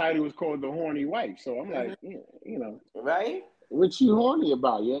 the title was called The Horny Wife. So I'm Mm-hmm. like, Right? what you horny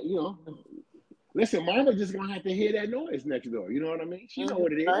about? Yeah, listen, mama just gonna have to hear that noise next door. You know what I mean? She know Mm-hmm.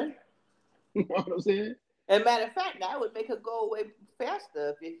 what it is. Right? You know what I'm saying? And matter of fact, that would make her go away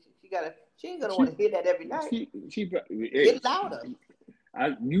faster if she ain't gonna want She, to hear that every night. hey, Get louder.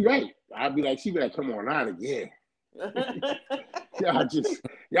 you right. I'd be like, she be like, come on, louder, yeah. Y'all just,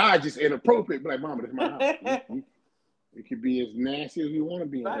 y'all just inappropriate. Be like, mama, this is my house. We could be as nasty as we want to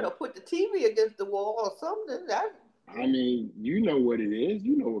be in Right, here. or put the TV against the wall or something. I mean, you know what it is.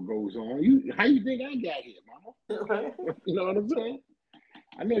 You know what goes on. How you think I got here, mama? You know what I'm saying?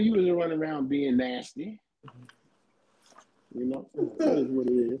 I know you was running around being nasty. You know, that is what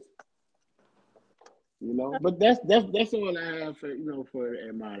it is. You know, but that's all I have for for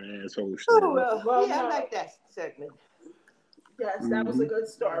my asshole story. Oh well, Well, yeah, I no. like that segment. Yes, that was a good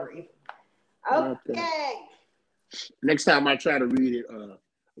story. Okay. Okay. Next time I try to read it a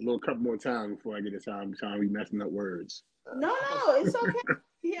little couple more times before I get it time we messing up words. No, it's okay. We're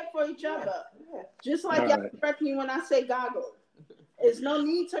here for each other. Yeah. Just like All y'all right. correct me when I say goggle. There's no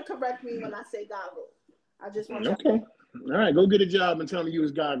need to correct me when I say goggle. I just want y'all. Okay. All right, go get a job and tell me you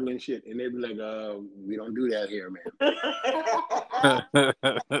was goggling shit, and they be like, we don't do that here, man.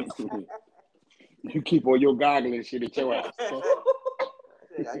 You keep all your goggling shit at your house. So.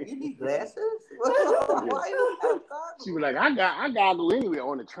 You need glasses? Why you have goggles? She was like, I goggle anyway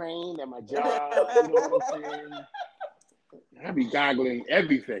on the train at my job. You know what I'm saying? I be goggling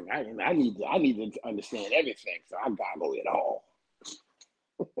everything. I need to understand everything, so I goggle it all.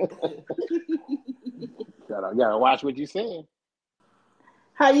 gotta watch what you're saying.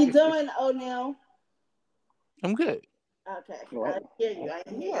 How you doing, O'Neil? I'm good. Okay, Right. I hear you.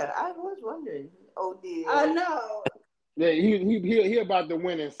 Yeah, I was wondering. Oh dear. I know. Yeah, he about to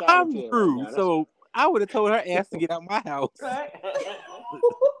win in I'm solitaire right through. now. So I would have told her ass to get out my house. Right?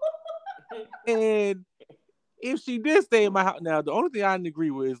 And if she did stay in my house, now the only thing I didn't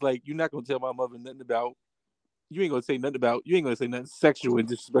agree with is like you're not gonna tell my mother nothing about. You ain't gonna say nothing sexual and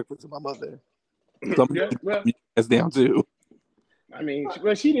disrespectful to my mother. So I'm Yeah, well, that's down too. I mean,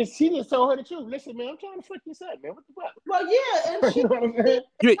 she just told her the truth. Listen, man, I'm trying to fuck this up, man. What the fuck? Well, yeah, and You she. know what I'm saying?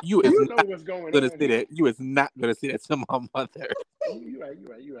 You is You know not what's going gonna on say here. that. You is not gonna say that to my mother. You're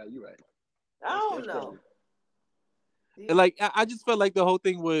right. I don't know. Like I just felt like the whole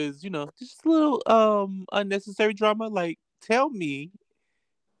thing was, just a little unnecessary drama. Like, tell me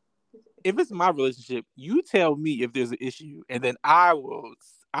if it's my relationship, you tell me if there's an issue, and then I'm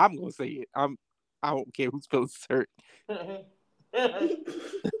gonna say it. I don't care who's feeling hurt. They're like,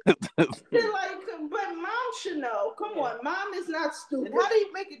 but mom should know. Come on, mom is not stupid. And how do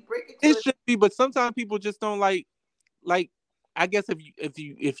you make it break it? It should be, but sometimes people just don't like. I guess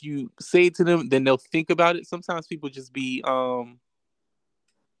if you say it to them, then they'll think about it. Sometimes people just be some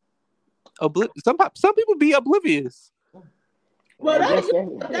people be oblivious. Well,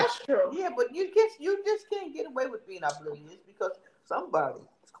 that's true. Yeah, but you just can't get away with being oblivious because somebody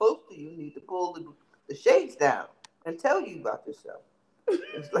close to you need to pull the shades down and tell you about yourself.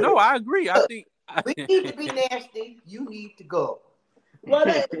 Like, No, I agree. I think we need to be nasty. You need to go. Well,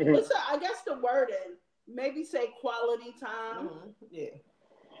 I guess the wording maybe say quality time. Mm-hmm. Yeah.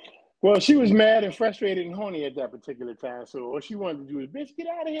 Well, she was mad and frustrated and horny at that particular time. So all she wanted to do is, bitch, get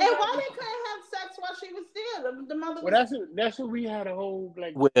out of here. And why they couldn't have sex while she was there? The mother was. Well, that's what we had a whole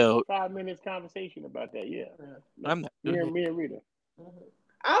 5 minutes conversation about that. Yeah. I'm not. Me and Rita. Mm-hmm.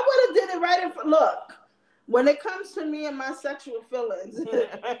 I would have did it right in front. Look, when it comes to me and my sexual feelings,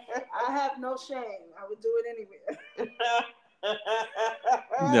 I have no shame. I would do it anyway.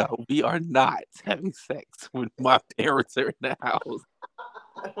 No, we are not having sex when my parents are in the house.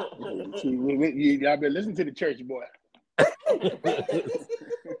 Y'all been listening to the church boy.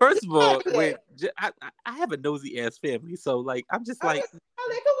 First of all, when I have a nosy ass family, so like I'm just like,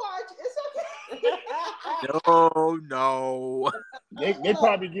 they can watch. It's okay. no. They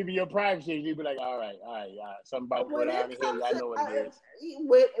probably give you your privacy. You be like, all right, something about to go down here. Y'all know what it is.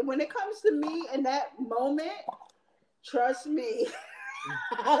 When it comes to me in that moment, trust me,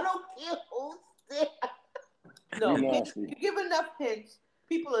 I don't care who's there. No, nasty. you give enough hints.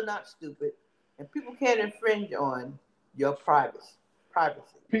 People are not stupid, and people can't infringe on your privacy.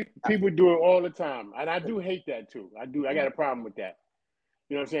 People do it all the time, and I do hate that too. I got a problem with that.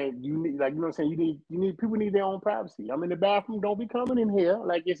 You know what I'm saying? You need, you know what I'm saying? You need people need their own privacy. I'm in the bathroom. Don't be coming in here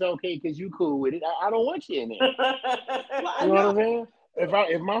like it's okay because you cool with it. I don't want you in there. You know what I'm saying?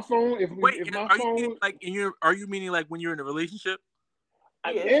 If my phone, are you meaning like when you're in a relationship?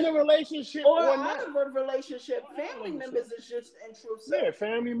 In a relationship or not. out of a relationship, family members is just intrusive. Yeah,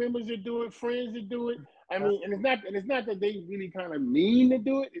 family members that do it, friends that do it. I mean, and it's not that they really kind of mean to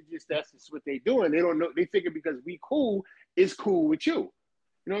do it. It's just that's just what they do, and they don't know. They figure because we cool, it's cool with you.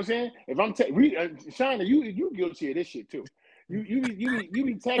 You know what I'm saying? If I'm Shauna, you guilty of this shit too. You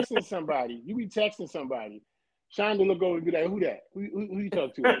be texting somebody. You be texting somebody. Trying to look over and be like, who that? Who you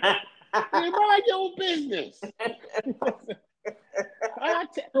talk to right there? Man, mind your business. I'll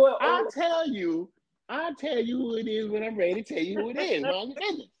tell you who it is when I'm ready to tell you who it is. Mind your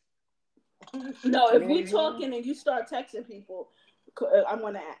business. No, if we talking and you start texting people, I'm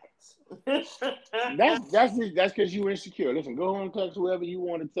gonna ask. That's because you're insecure. Listen, go home and text whoever you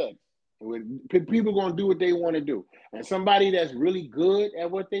want to text. People gonna do what they want to do, and somebody that's really good at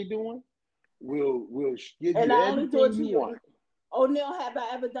what they doing will give and you I only do it everything to you you. want. O'Neal, have I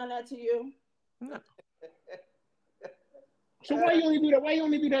ever done that to you? No. So why you only do that? Why you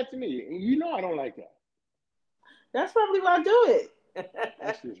only do that to me? You know I don't like that. That's probably why I do it.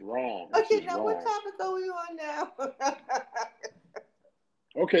 That's just wrong. That's Okay, just now wrong. what topic are we on now?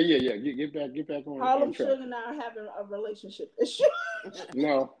 Okay, yeah. Get back on Harlem track. Sugar and I are having a relationship issue.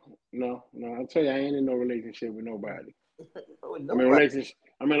 No. I tell you, I ain't in no relationship with nobody. Oh, I'm in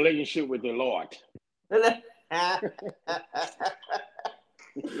a relationship with the Lord.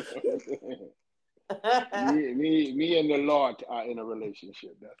 me and the Lord are in a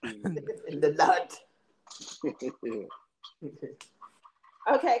relationship. That's the lot.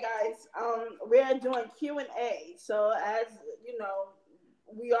 Okay, guys. We're doing Q&A. So as you know,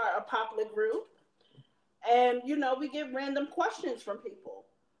 we are a popular group, and we get random questions from people.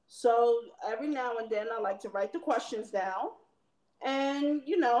 So every now and then, I like to write the questions down, and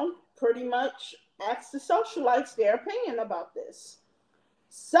pretty much ask the socialites their opinion about this.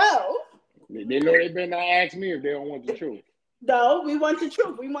 So they know they better not ask me if they don't want the truth. no, we want the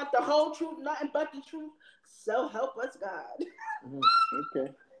truth. We want the whole truth, nothing but the truth. So help us God.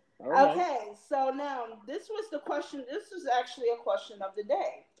 Okay. All right. Okay, so now this was the question. This is actually a question of the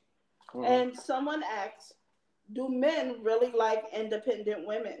day. And someone asked, do men really like independent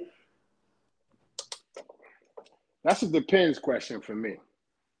women? That's a depends question for me.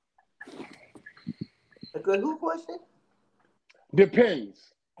 A good who question?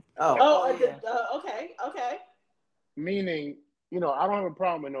 Depends. Okay. Meaning, I don't have a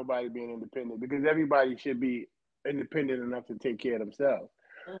problem with nobody being independent because everybody should be independent enough to take care of themselves.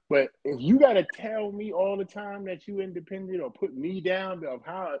 But if you got to tell me all the time that you independent or put me down of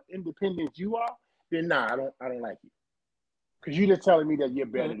how independent you are, then nah, I don't like you. Because you're just telling me that you're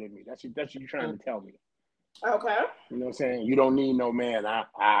better than me. That's what you're trying to tell me. Okay. You know what I'm saying? You don't need no man. I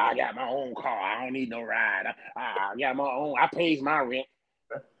got my own car. I don't need no ride. I got my own. I pays my rent.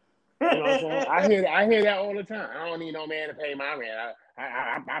 You know what I'm saying? I hear that all the time. I don't need no man to pay my rent.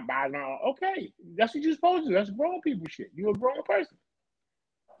 I buy my own. Okay, that's what you're supposed to do. That's grown people shit. You're a grown person.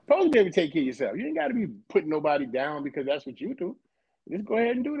 Supposed to be able to take care of yourself. You ain't got to be putting nobody down because that's what you do. Just go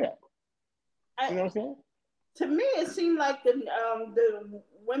ahead and do that. You know what I'm saying? To me, it seemed like the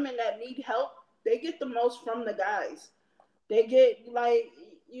women that need help, they get the most from the guys. They get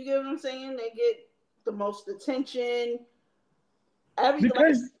you get what I'm saying? They get the most attention.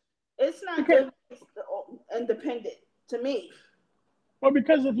 Because it's not good independent to me. Well,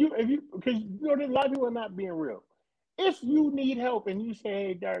 because because there's a lot of people are not being real. If you need help and you say,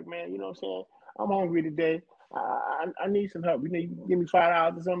 "Hey, Derek, man, you know what I'm saying? I'm hungry today. I need some help. You need give me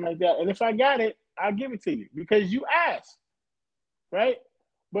 $5 or something like that." And if I got it, I'll give it to you because you asked, right?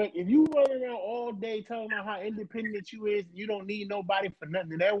 But if you run around all day telling about how independent you is, you don't need nobody for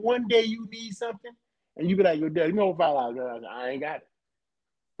nothing. And that one day you need something, and you be like, "Yo, Dad, you know $5? I ain't got it."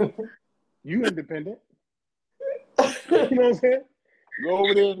 You independent. You know what I'm saying? Go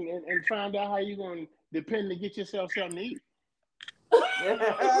over there and find out how you're going to depend to get yourself something to eat.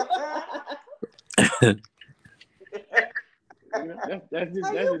 That's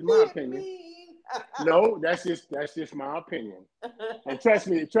just my opinion. No, that's just my opinion. And trust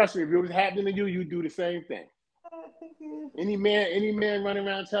me, if it was happening to you, you'd do the same thing. Any man running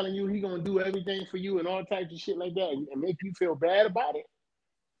around telling you he gonna do everything for you and all types of shit like that and make you feel bad about it.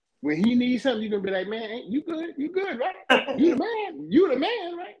 When he needs something, you're gonna be like, "Man, you good, right? You the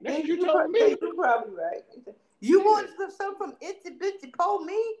man, right? That's what you told me." You're probably right. You want something from Itsy Bitsy Po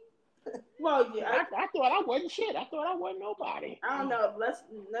Me? Well, yeah, I thought I wasn't shit. I thought I wasn't nobody. I don't know.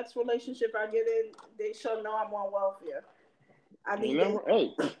 Next relationship I get in, they should know I'm on welfare.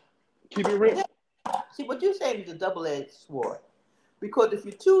 Hey, keep it real. See, what you're saying is a double-edged sword. Because if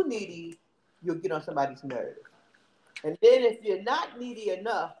you're too needy, you'll get on somebody's nerves. And then if you're not needy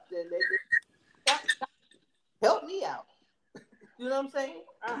enough, then they just help me out. You know what I'm saying?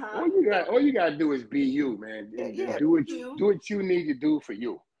 All you gotta do is be you, man. Yeah, do what you need to do for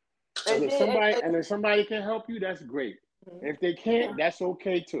you. And if somebody can help you, that's great. Mm-hmm. If they can't, that's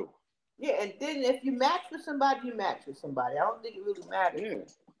okay too. Yeah, and then if you match with somebody, you match with somebody. I don't think it really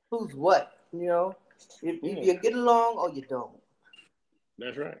matters who's what. You know, if you get along or you don't.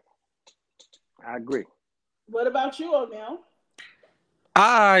 That's right. I agree. What about you, O'Neill?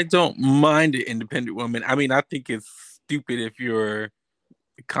 I don't mind an independent woman. I mean, I think it's stupid if you're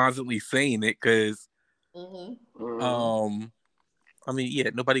constantly saying it because, Mm-hmm. Mm-hmm. um, I mean, yeah,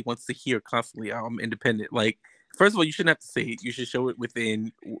 nobody wants to hear constantly, I'm independent. Like, first of all, you shouldn't have to say it. You should show it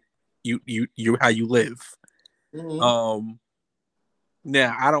within you how you live. Mm-hmm. Um,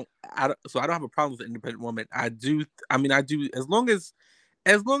 Now, so I don't have a problem with an independent woman. I do. I mean, I do as long as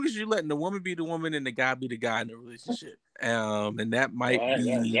you're letting the woman be the woman and the guy be the guy in the relationship. And that might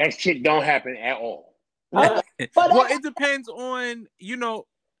be. That shit don't happen at all. Okay, but Well, it depends on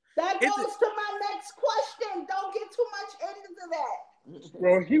that it's goes to my next question. Don't get too much into that.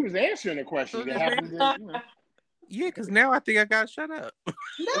 Well, he was answering the question. It man. happened to, Yeah, because now I think I got to shut up.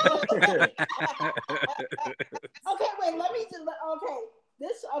 No. Okay, wait. Let me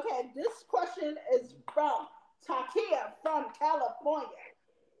just. Okay, this question is from Takia from California.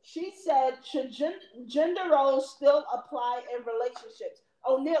 She said, "Should gender roles still apply in relationships?"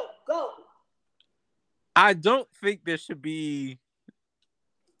 O'Neill, go. I don't think there should be.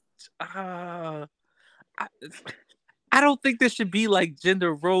 Uh, I, I don't think there should be like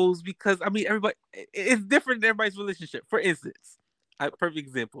gender roles because I mean everybody it's different in everybody's relationship. For instance, perfect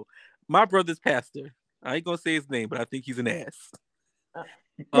example. My brother's pastor. I ain't gonna say his name, but I think he's an ass.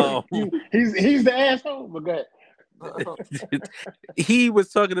 Um, he's the asshole. But go he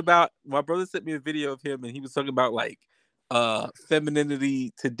was talking about my brother sent me a video of him and he was talking about like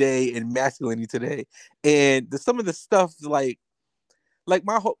femininity today and masculinity today. And some of the stuff like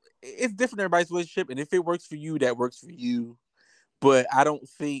my whole it's different in everybody's relationship and if it works for you, that works for you. But I don't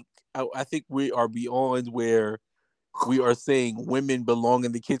think I think we are beyond where we are saying women belong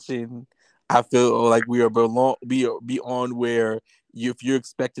in the kitchen. I feel like we are beyond where if you're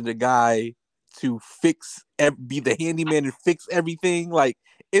expecting a guy to be the handyman and fix everything, like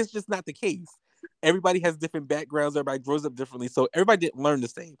it's just not the case. Everybody has different backgrounds. Everybody grows up differently, so everybody didn't learn the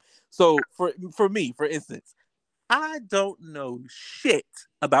same. So for me, for instance, I don't know shit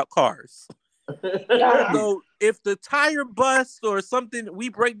about cars. Ah, So if the tire busts or something, we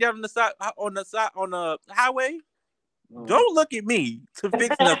break down on the highway. ahead. Don't look at me to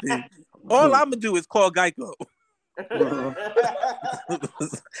fix nothing. All I'm gonna do is call Geico. I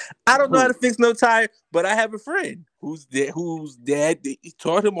don't know how to fix no tire, but I have a friend whose dad he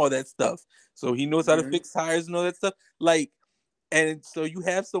taught him all that stuff, so he knows how to fix tires and all that stuff. Like, and so you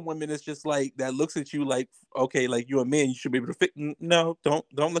have some women that's just like that looks at you like, okay, like you're a man, you should be able to fix. No, don't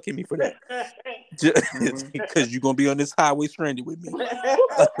look at me for that, because you're gonna be on this highway stranded with me.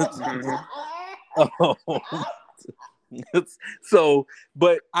 So,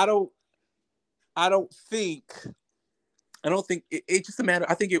 but I don't think it's just a matter.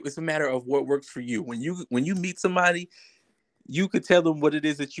 I think it's a matter of what works for you. When you meet somebody, you could tell them what it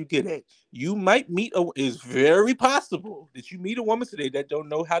is that you get at. You might meet it's very possible that you meet a woman today that don't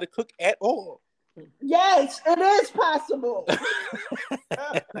know how to cook at all. yes, it is possible.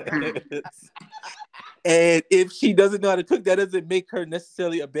 And if she doesn't know how to cook, that doesn't make her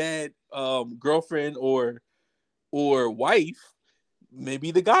necessarily a bad girlfriend or wife.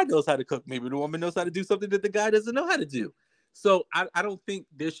 Maybe the guy knows how to cook. Maybe the woman knows how to do something that the guy doesn't know how to do. So I don't think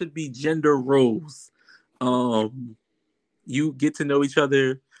there should be gender roles. You get to know each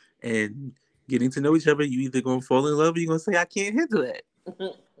other, and getting to know each other, you either gonna fall in love or you're gonna say, I can't handle that.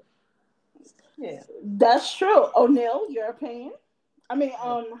 Yeah. That's true. O'Neill, your opinion? I mean,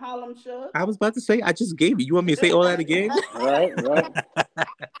 Harlem Shook. I was about to say, I just gave it. You want me to say all that again? Right, right.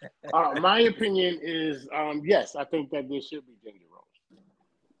 My opinion is yes, I think that there should be gender roles,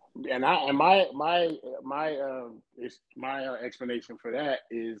 and my explanation for that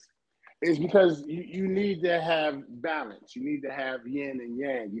is because you need to have balance. You need to have yin and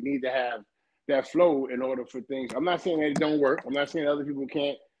yang. You need to have that flow in order for things. I'm not saying that it don't work. I'm not saying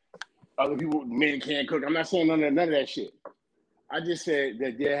men can't cook. I'm not saying none of that shit. I just said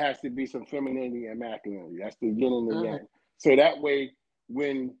that there has to be some femininity and masculinity. That's the yin and the yang. So that way,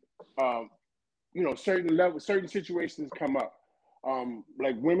 when um, certain situations come up,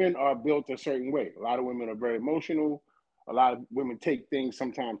 like women are built a certain way. A lot of women are very emotional. A lot of women take things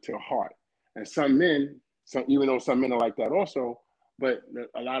sometimes to heart, and even though some men are like that also, but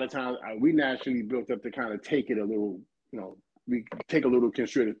a lot of times we naturally built up to kind of take it a little, we take a little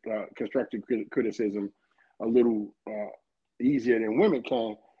constructive criticism a little easier than women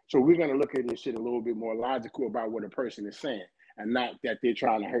can. So we're going to look at this shit a little bit more logical about what a person is saying and not that they're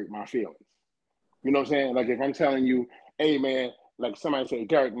trying to hurt my feelings. You know what I'm saying? Like if I'm telling you, hey man, like somebody say,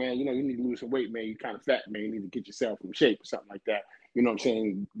 Derek, man, you need to lose some weight, man. You kind of fat, man. You need to get yourself in shape or something like that. You know what I'm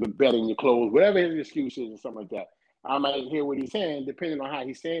saying? Better in your clothes, whatever his excuse is or something like that. I might hear what he's saying depending on how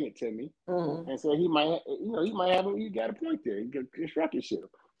he's saying it to me. And so he might, he might have, you got a point there. You get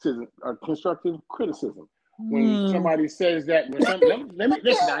constructive criticism. When Hmm. somebody says that, let me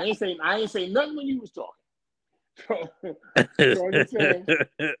listen. I ain't saying nothing when you was talking. So I'm just saying,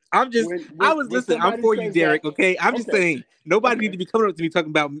 I'm just, I was when listening. I'm somebody for you, says that, Derek. Okay, I'm just okay, saying nobody need okay. to be coming up to me talking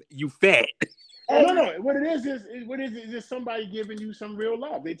about you fat. Oh no, no. What it is what is it? Is just somebody giving you some real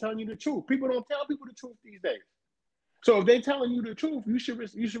love. They telling you the truth. People don't tell people the truth these days. So if they telling you the truth, you should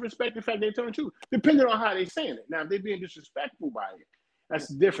respect the fact they're telling the truth, depending on how they saying it. Now, if they're being disrespectful by it, that's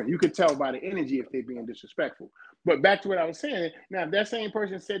different. You could tell by the energy if they're being disrespectful. But back to what I was saying. Now, if that same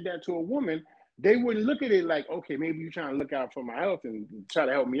person said that to a woman, they wouldn't look at it like, okay, maybe you're trying to look out for my health and try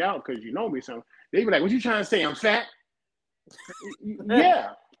to help me out because you know me. So they'd be like, what you trying to say? I'm fat? Yeah.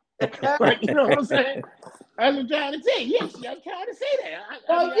 Like, you know what I'm saying? That's what I'm trying to say. Yes, I'm trying to say that.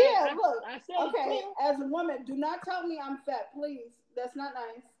 Well, yeah, look. I said it Okay, clear. as a woman, do not tell me I'm fat, please. That's not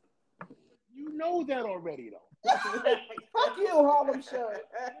nice. You know that already, though. Fuck you, Harlem Shake.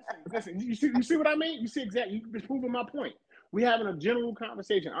 Listen. You see what I mean? You see exactly. You just proving my point. We having a general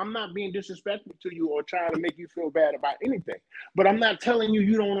conversation. I'm not being disrespectful to you or trying to make you feel bad about anything. But I'm not telling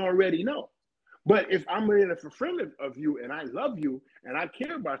you don't already know. But if I'm a friend of you and I love you and I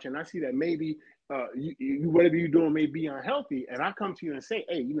care about you and I see that maybe whatever you're doing may be unhealthy, and I come to you and say,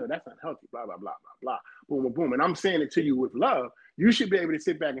 hey, that's unhealthy, blah, blah, blah, blah, blah, boom, boom, boom. And I'm saying it to you with love, you should be able to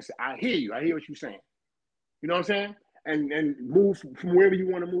sit back and say, I hear you. I hear what you're saying. You know what I'm saying? And move from wherever you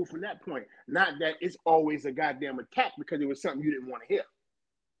want to move from that point. Not that it's always a goddamn attack because it was something you didn't want to hear.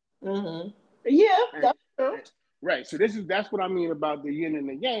 Yeah, And, that's true. right. So that's what I mean about the yin and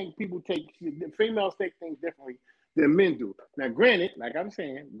the yang. Females take things differently than men do. Now, granted, like I'm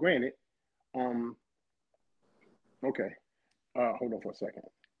saying, um, okay. Hold on for a second.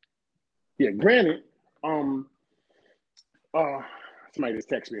 Yeah, granted, um, uh, somebody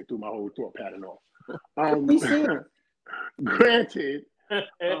just texted me and threw my whole thought pattern off. We see. Granted,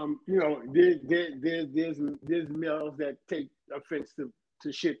 there's males that take offense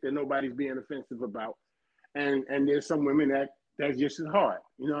to shit that nobody's being offensive about, and there's some women that's just as hard.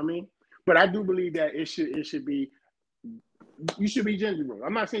 You know what I mean? But I do believe that it should be, you should be gender role.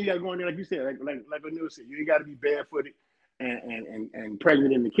 I'm not saying you got to go in there like you said, like a new said. You got to be barefooted and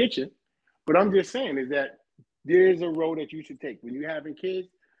pregnant in the kitchen. But I'm just saying is that there is a role that you should take when you're having kids,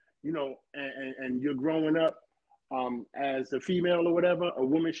 and you're growing up. As a female or whatever, a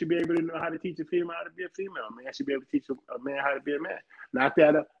woman should be able to know how to teach a female how to be a female. A man should be able to teach a man how to be a man. Not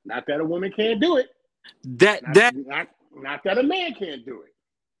that a woman can't do it. That Not, that not, not that a man can't do it.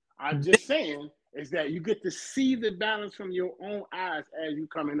 I'm just saying is that you get to see the balance from your own eyes as you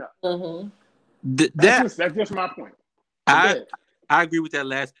coming up. that That's just my point. But go I ahead. I agree with that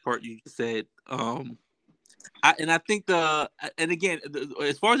last part you said. I think and again,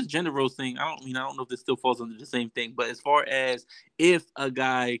 as far as the gender roles thing, I don't know if this still falls under the same thing, but as far as if a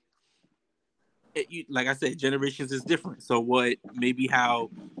guy, like I said, generations is different. So what maybe how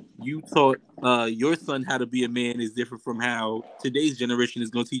you taught your son how to be a man is different from how today's generation is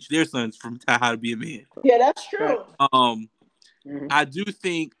going to teach their sons from how to be a man. Yeah, that's Right. true. Mm-hmm. I do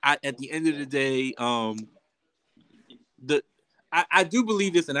think at the end of the day, the I do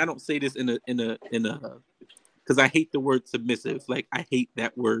believe this, and I don't say this in a because I hate the word submissive. Like I hate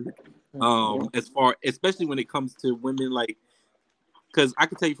that word. As far, especially when it comes to women, like because I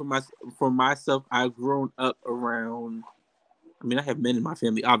can tell you for myself, I've grown up around. I mean, I have men in my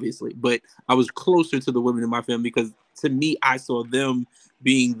family, obviously, but I was closer to the women in my family because to me, I saw them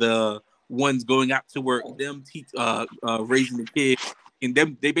being the ones going out to work, them raising the kids, and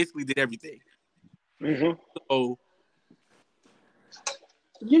them they basically did everything. Mm-hmm. So,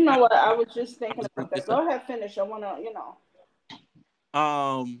 You I, know what? I was just I'll thinking just bring about that. this up. Go ahead, finish. I wanna,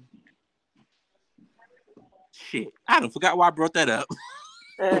 Um, shit, I don't forgot why I brought that up.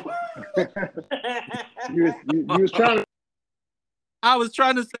 you was trying to. I was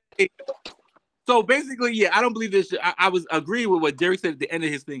trying to say. So basically, yeah, I don't believe this. I was agreeing with what Derek said at the end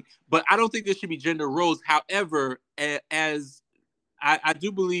of his thing, but I don't think there should be gender roles. However, as I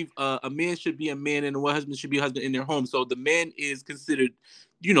do believe a man should be a man and a husband should be a husband in their home. So the man is considered,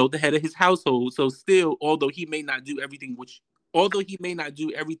 the head of his household. So still, although he may not do everything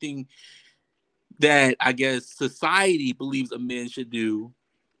that I guess society believes a man should do,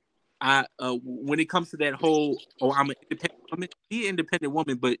 when it comes to that whole, I'm an independent woman, be an independent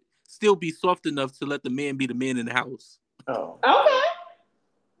woman, but still be soft enough to let the man be the man in the house. Oh. Okay.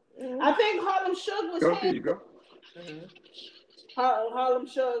 I think Harlem Shug was Go. There saying you go. Harlem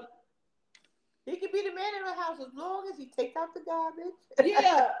Shug. He can be the man in the house as long as he takes out the garbage.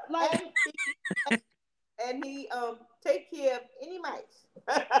 Yeah, like and he take care of any mice.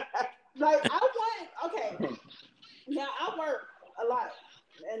 Like I want. Okay, now I work a lot,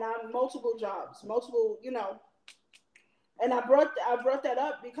 and I'm multiple jobs, multiple. And I brought that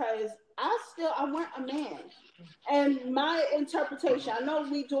up because I want a man. And my interpretation, I know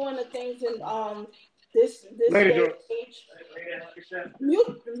we doing the things in this Later, day Joe. and age.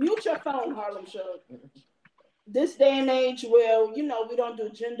 Mute your phone, Harlem Shake. This day and age where we don't do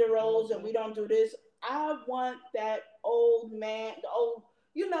gender roles and we don't do this. I want that old man, the old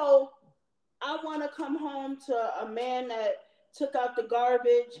you know I want to come home to a man that took out the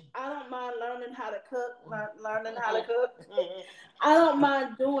garbage. I don't mind learning how to cook, learning how to cook. I don't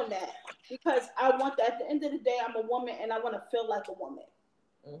mind doing that because I want that. At the end of the day, I'm a woman and I want to feel like a woman.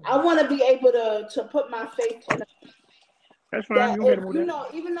 I want to be able to put my faith in That's fine. that. You get If him with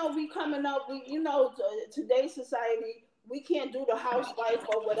that. even though we coming up, today's society, we can't do the housewife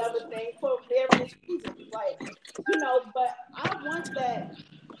or whatever thing for various reasons. Like, but I want that.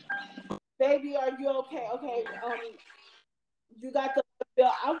 Baby, are you okay? Okay, you got the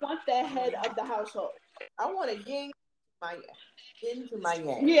bill. I want that head of the household. I want a my yin to my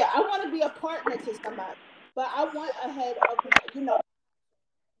yang. Yeah, I want to be a partner to somebody, but I want a head of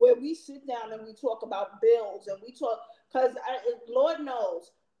where we sit down and we talk about bills and we talk because Lord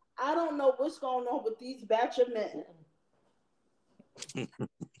knows I don't know what's going on with these batch of men.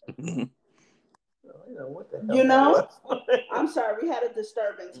 What the hell I'm sorry, we had a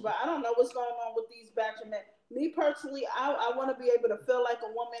disturbance, but I don't know what's going on with these batch of men. Me personally, I want to be able to feel like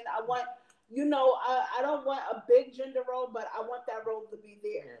a woman. I want, I don't want a big gender role, but I want that role to be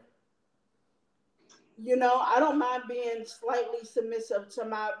there. I don't mind being slightly submissive to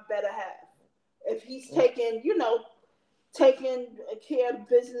my better half. If he's taking care of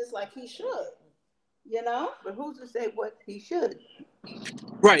business like he should. But who's to say what he should?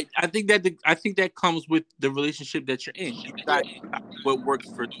 Right. I think that comes with the relationship that you're in. You decide what works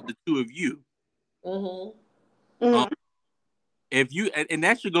for the two of you. Mm-hmm. Um, Mm-hmm. if you and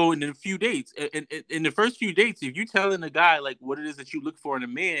that should go in a few dates. In the first few dates, if you telling a guy like what it is that you look for in a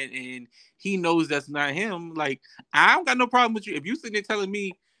man, and he knows that's not him, like I don't got no problem with you. If you sitting there telling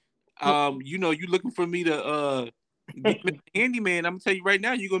me, you looking for me to be a handyman, I'm gonna tell you right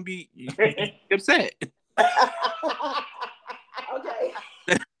now, you're gonna be upset. Okay.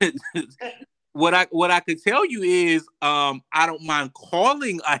 What I could tell you is I don't mind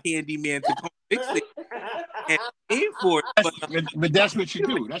calling a handyman to come fix it and pay for it. But, but that's what you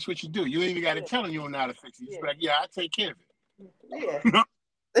do. That's what you do. You ain't even got to tell him you don't know how to fix it. You just be like, yeah, I take care of it. Yeah.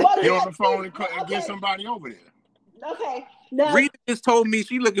 Get on the phone and get somebody over there. Okay. Now, Rita just told me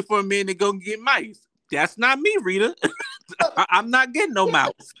she looking for a man to go get mice. That's not me, Rita. I'm not getting no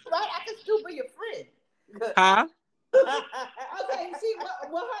mouse. Right? I can still be your friend. Huh? okay, see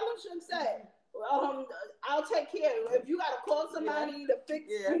what Harlem should say. I'll take care of it. If you gotta call somebody to fix,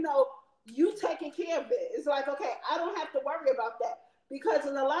 you taking care of it. It's like, okay, I don't have to worry about that. Because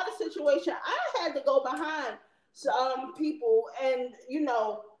in a lot of situations, I had to go behind some people and,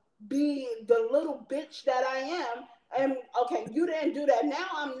 be the little bitch that I am. And okay, you didn't do that. Now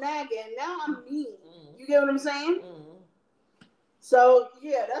I'm nagging. Now I'm mean. You get what I'm saying? So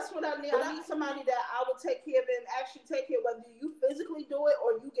yeah, that's what I need. I need somebody that I will take care of it and actually take care, whether you physically do it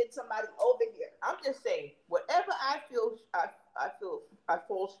or you get somebody over here. I'm just saying, whatever I feel I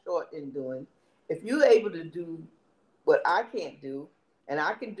fall short in doing, if you're able to do what I can't do, and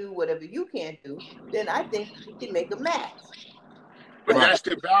I can do whatever you can't do, then I think we can make a match. But Right. that's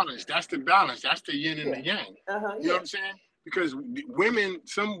the balance. That's the balance. That's the yin and the yang. You know what I'm saying? Because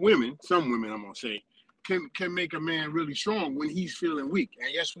some women, I'm gonna say, can make a man really strong when he's feeling weak.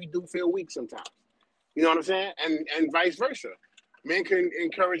 And yes, we do feel weak sometimes. You know what I'm saying? And vice versa. Men can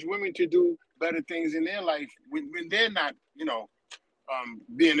encourage women to do better things in their life when they're not,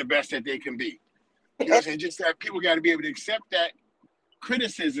 being the best that they can be. You know what I'm saying? Just that people got to be able to accept that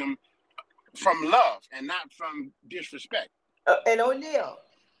criticism from love and not from disrespect. And O'Neill,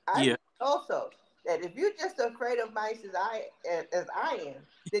 I Yeah. also that if you're just afraid of mice as I am,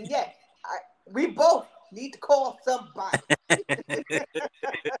 then yes, we both need to call somebody. And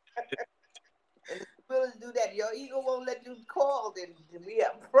if you're willing to do that, your ego won't let you call, then we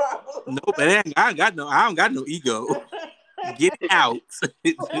have a problem. No, but I don't got no ego. Get it out.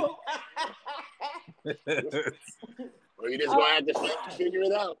 Well, you just gonna have to figure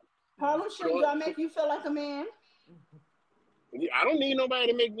it out. Harlem Shake, do I make you feel like a man? I don't need nobody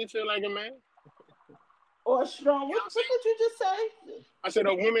to make me feel like a man. Or strong? What did you just say? I said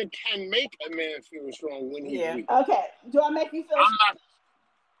a woman can make a man feel strong when he's weak. Okay. Do I make you feel strong?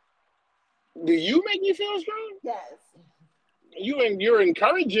 Do you make me feel strong? Yes. You're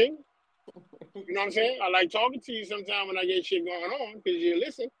encouraging. You know what I'm saying? I like talking to you sometime when I get shit going on because you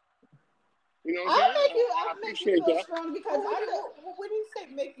listen. You know what I'm I'll saying? make you. I I'll make you appreciate feel that. strong because what do you say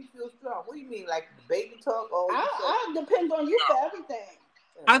make you feel strong? What do you mean, like baby talk? Or I depend on you for everything.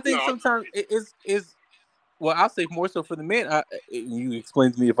 I think No, sometimes it's well, I'll say more so for the man. You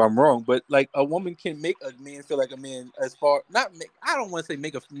explain to me if I'm wrong, but like a woman can make a man feel like a man as far not make. I don't want to say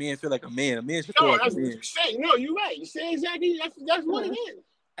make a man feel like a man. A man should feel like a that's what you man. say. No, you're right. You say exactly. That's what it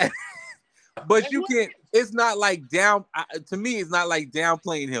is. But That's you what can't. It's not like down. To me, it's not like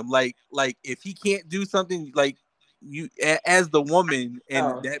downplaying him. Like if he can't do something, like you as the woman, and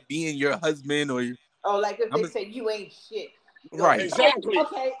oh, that being your husband or like if I'm they say you ain't shit, you don't right. be mad. exactly.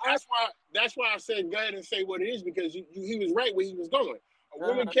 Okay. That's why I said go ahead and say what it is because he was right where he was going. A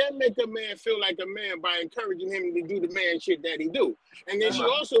woman Uh-huh. can make a man feel like a man by encouraging him to do the man shit that he do, and then she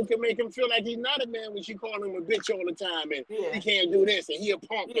Uh-huh. also can make him feel like he's not a man when she calling him a bitch all the time and Yeah. he can't do this and he a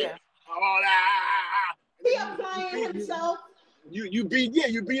punk and Yeah. all that. And He then applying himself. you beat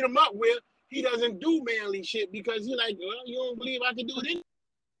him up where he doesn't do manly shit because he like, well, you don't believe I can do it.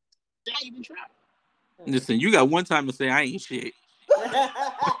 I even try. Listen, you got one time to say I ain't shit. Listen,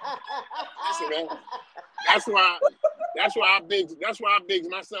 man. That's why I big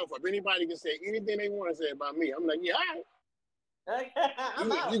myself up. Anybody can say anything they want to say about me. I'm like, yeah, all right.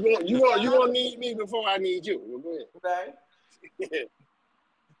 I'm out. You gonna need me before I need you. Well, go ahead.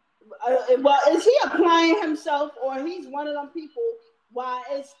 Right. Well, is he applying himself, or he's one of them people? Why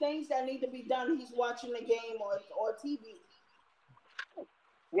it's things that need to be done? He's watching the game or TV.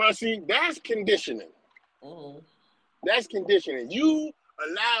 Well, see, that's conditioning. Mm-hmm. That's conditioning. You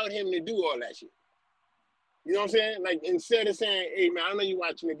allowed him to do all that shit. You know what I'm saying? Like instead of saying, "Hey man, I know you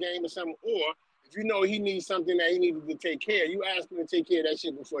watching the game or something," or if you know he needs something that he needed to take care of, you ask him to take care of that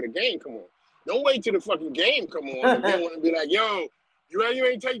shit before the game come on. Don't wait till the fucking game come on and then want to be like, "Yo, you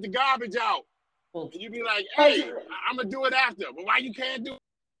ain't take the garbage out," and you be like, "Hey, I'm gonna do it after," but why you can't do it?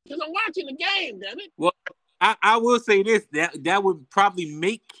 Because I'm watching the game, damn it. Well, I will say this that would probably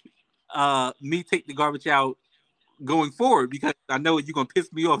make me take the garbage out going forward because I know you're gonna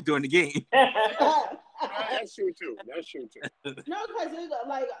piss me off during the game. That's true too. That's true too. No, because it's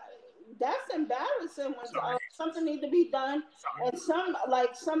like that's embarrassing when something needs to be done, and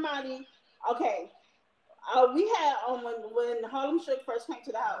somebody. Okay, we had when Harlem Shake first came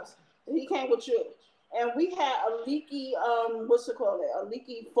to the house, he came with you, and we had a leaky what's it called? A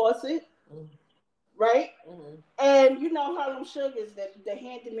leaky faucet, right? Mm-hmm. And you know Harlem Shake is the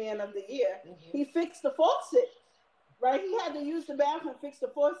handyman of the year. Mm-hmm. He fixed the faucet, right? He had to use the bathroom, fix the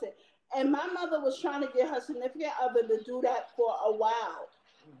faucet. And my mother was trying to get her significant other to do that for a while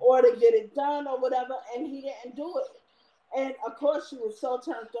or to get it done or whatever, and he didn't do it. And of course, she was so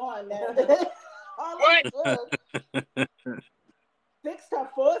turned on that all What? fixed her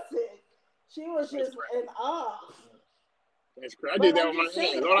faucet. She was That's just crazy. in awe. That's crazy. I But did that I'm with my just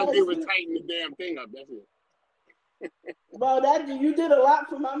saying, hands. All I did was tighten the damn thing up. That's it. well, that you did a lot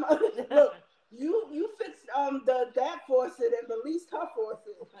for my mother. Look, you fixed that faucet and released her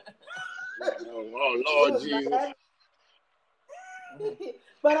faucet. Oh Lord Jesus.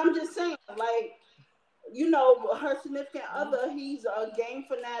 But I'm just saying, like, you know, her significant other, he's a game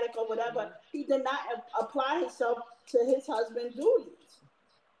fanatic or whatever. He did not apply himself to his husband's duties.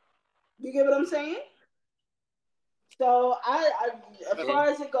 You get what I'm saying? So as far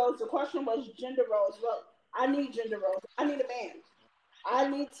as it goes, the question was gender roles. Look, I need gender roles. I need a man. I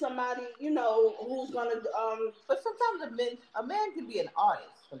need somebody, you know, who's gonna But sometimes a man can be an artist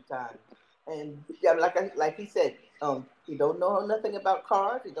sometimes, and yeah, like he said, he don't know nothing about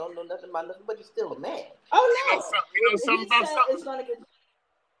cars, he don't know nothing about nothing, but he's still a man. Oh You know no. something He about said something? it's gonna get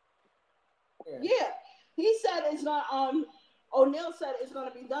Yeah. yeah. He said it's gonna O'Neal said it's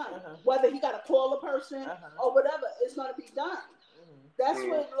gonna be done. Uh-huh. Whether he gotta call a person or whatever, it's gonna be done. Mm-hmm. That's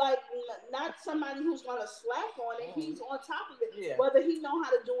what like not somebody who's gonna slack on it. He's on top of it, Yeah. whether he know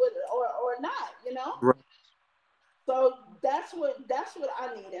how to do it or not. You know. Right. So that's what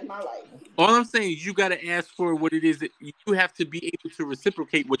I need in my life. All I'm saying is you got to ask for what it is that you have to be able to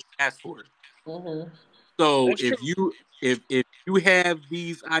reciprocate what you ask for. Mm-hmm. So That's true. if you have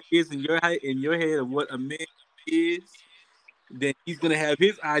these ideas in your head of what a man is, then he's gonna have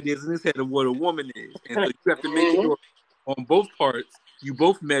his ideas in his head of what a woman is, and so you have to make Mm-hmm. sure on both parts you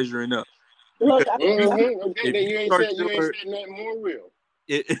both measuring up. Look, Because Mm-hmm. Okay, if then you start you ain't your said nothing more real.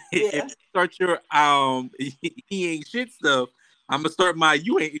 if Yeah. you start your he ain't shit stuff, I'm gonna start my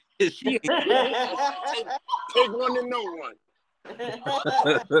you ain't she ain't. Take one to know one. I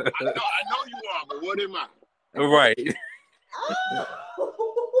know you are, but what am I? Right.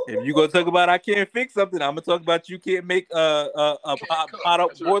 If you gonna talk about I can't fix something, I'm gonna talk about you can't make a pot of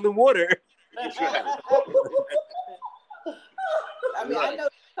That's right. boiling water. That's right. I mean, I know a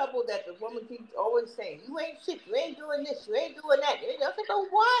couple that the woman keeps always saying, "You ain't shit. You ain't doing this. You ain't doing that." I was like, "Oh,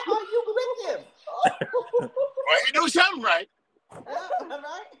 why are you with him?" Well, he do something right.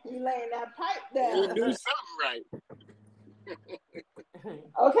 Right? He laying that pipe He down. do something right.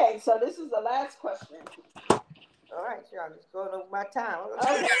 Okay, so this is the last question. All right, y'all, just going over my time.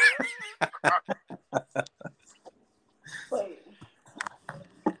 Okay. Wait.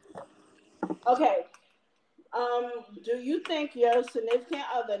 Okay. Do you think your significant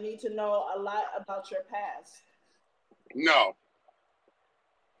other need to know a lot about your past? No.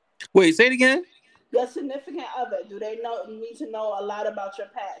 Wait, say it again. Your significant other, do they need to know a lot about your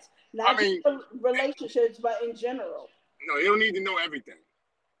past? I Not just mean, relationships, but in general. no, you don't need to know everything.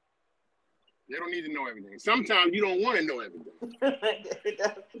 They don't need to know everything. Sometimes you don't want to know everything.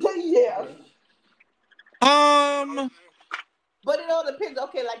 Yeah. But it all depends.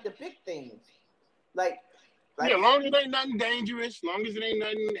 Okay, like the big things, like Yeah, long as it ain't nothing dangerous, long as it ain't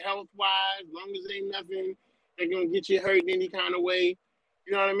nothing health wise, long as it ain't nothing that's gonna get you hurt in any kind of way.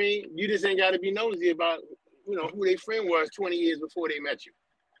 You know what I mean? You just ain't got to be nosy about who their friend was 20 years before they met you.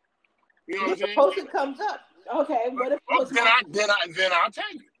 You know what I'm saying? Suppose it comes up. Okay, what if it was then I'll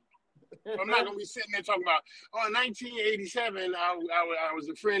tell you. I'm not gonna be sitting there talking about, in 1987, I was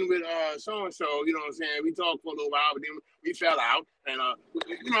a friend with so and so. You know what I'm saying? We talked for a little while, but then we fell out, and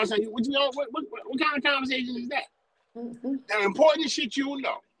you know what I'm saying? What kind of conversation is that? The important shit you will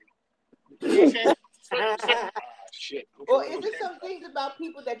know. You know what I'm saying? Shit. Okay, Or is there some things about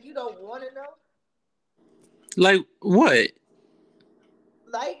people that you don't want to know? Like what?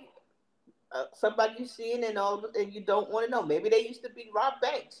 Like somebody you seen and you don't want to know. Maybe they used to be rob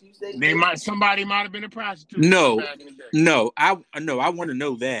banks. Somebody might have been a prostitute. No, back in the day. no. I want to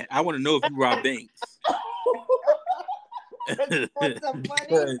know that. I want to know if you rob banks.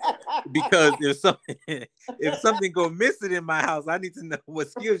 because if something go missing in my house, I need to know what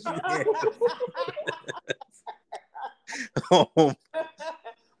skills you have.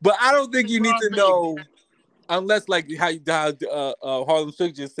 But I don't think you need to know, unless like how Harlem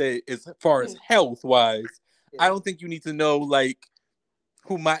Shake just said, as far as health wise. I don't think you need to know like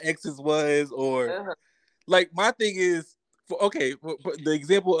who my exes was or like my thing is. For the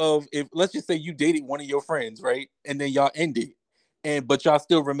example of if let's just say you dated one of your friends, right, and then y'all ended, but y'all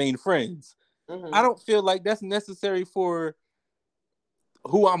still remain friends. I don't feel like that's necessary for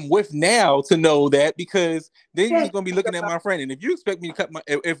who I'm with now to know that, because then you're just gonna be looking at my friend, and if you expect me to cut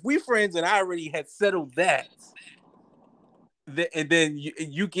if we friends and I already had settled that, and then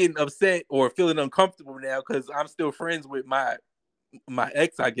you getting upset or feeling uncomfortable now because I'm still friends with my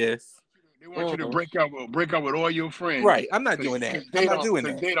ex, I guess. They want you to break up with all your friends. Right. I'm not doing that. I'm not doing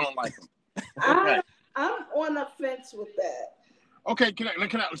that. They don't like them. I'm on the fence with that. Okay, can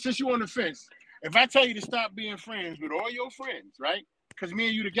I, since you're on the fence, if I tell you to stop being friends with all your friends, right? Because me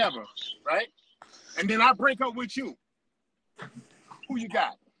and you together, right? And then I break up with you, who you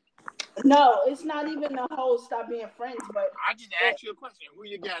got? No, it's not even the whole stop being friends, but I just asked you a question. Who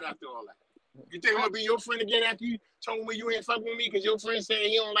you got after all that? You think I'm gonna be your friend again after you told me you ain't fucking with me because your friend said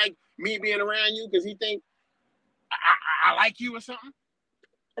he don't like me being around you because he think I like you or something?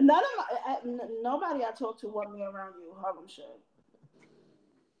 Nobody I talk to want me around you. Harlem Shake.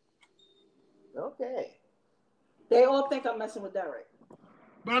 Okay. They all think I'm messing with Derek.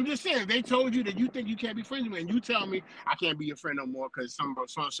 But I'm just saying, they told you that you think you can't be friends with me, and you tell me I can't be your friend no more because some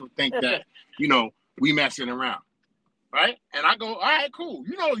so think that we messing around, right? And I go, all right, cool.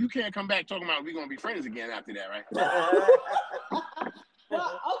 You can't come back talking about we gonna be friends again after that, right?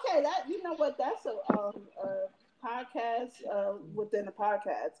 Well, okay, that's a podcast within a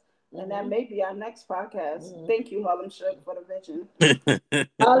podcast. And that may be our next podcast. Thank you, Harlem Shake, for the vision.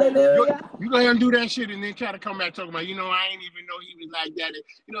 Hallelujah. You go ahead and do that shit and then try to come back talking about, I ain't even know he was like that. You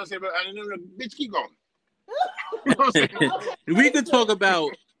know what I'm saying? But bitch, keep going. You know what I'm saying? We could talk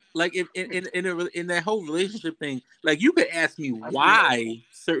about like if in that whole relationship thing, like you could ask me why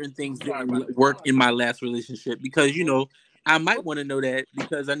certain things didn't work in my last relationship, because I might want to know that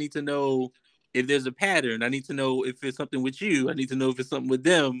because I need to know if there's a pattern. I need to know if it's something with you. I need to know if it's something with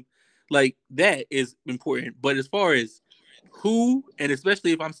them. Like that is important. But as far as who, and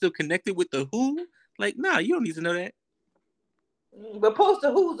especially if I'm still connected with the who, like, nah, you don't need to know that. But post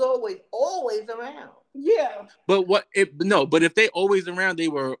to who's always around. Yeah. But but if they always around, they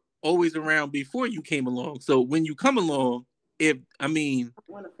were always around before you came along. So when you come along, as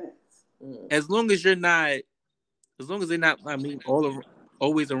long as they're not,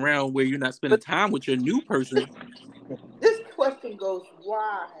 always around where you're not spending time with your new person. This question goes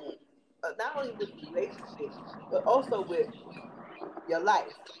wide, not only with relationships, but also with your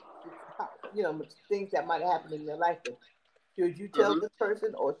life. things that might happen in your life. Should you tell this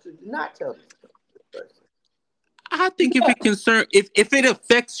person or should you not tell this person? I think if it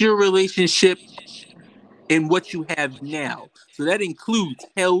affects your relationship and what you have now, so that includes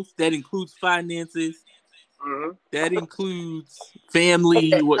health, that includes finances, that includes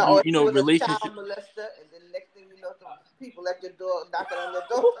family, Okay, what now, or you was a relationship. child molester, and then next thing you know, some people at your door knocking on your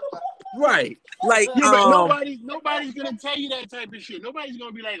door. Right. Like Yeah, but nobody's gonna tell you that type of shit. Nobody's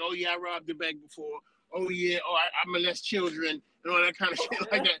gonna be like, "Oh yeah, I robbed the bank before." "Oh yeah, I molest children," and all that kind of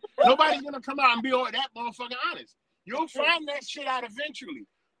shit like that. Nobody's gonna come out and be all that motherfucking honest. You'll find that shit out eventually.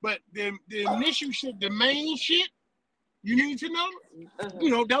 But the initial shit, the main shit, you need to know.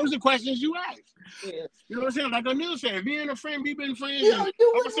 Those are questions you ask. Yeah. You know what I'm saying? Like Anil said, if you and a friend, we've been friends, You and know,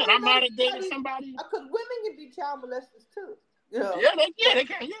 you like I said, I wouldn't might want have dated somebody. because women can be child molesters too. Yeah, they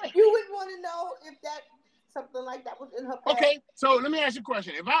can. Yeah. You wouldn't want to know if something like that was in her past. Okay, so let me ask you a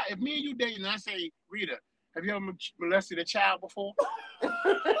question. If me and you dating, and I say, Rita, have you ever molested a child before?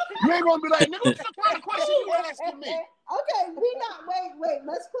 You ain't gonna be like, nigga, what the fuck kind of question you asking me? Okay, wait.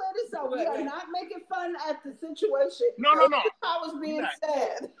 Let's clear this up. We are not making fun at the situation. No. I was being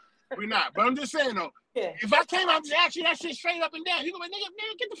said. We're not. But I'm just saying though, if I came out and just asked you that shit straight up and down, you gonna be like, nigga,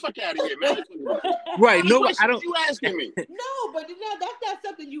 man, get the fuck out of here, man. Right. No, I don't. You asking me? No, but that's not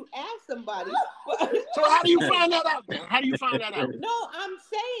something you ask somebody. So how do you find that out then? How do you find that out? No, I'm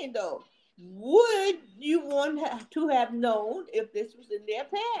saying though, would you want to have known if this was in their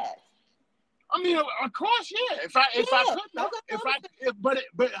past? I mean, of course, yeah. If I could know,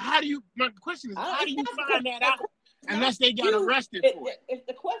 but how do you? My question is, how do you find that out? Unless they got arrested for it. If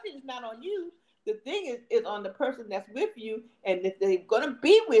the question is not on you, the thing is on the person that's with you, and if they're gonna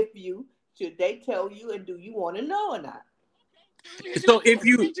be with you, should they tell you, and do you want to know or not? So if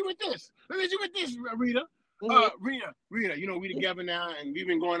you let me you with this, Rita. Rita, you know we together now, and we've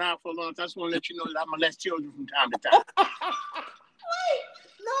been going out for a long time. I just want to let you know that I molest children from time to time. Wait,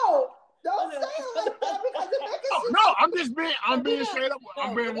 no. Don't say it like that because it makes it. No, I'm being straight up. I'm being straight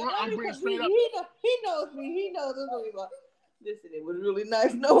up. He knows me. He knows us. Listen, it was really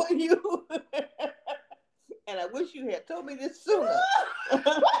nice knowing you. And I wish you had told me this sooner.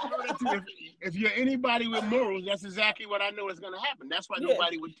 If you're anybody with morals, that's exactly what I know is going to happen. That's why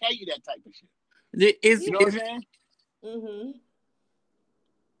nobody would tell you that type of shit. You know what I'm saying? Mm-hmm.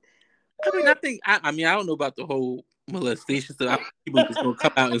 I mean, I don't know about the whole molestation stuff. People just gonna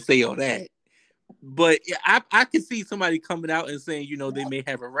come out and say all that, but I can see somebody coming out and saying, they may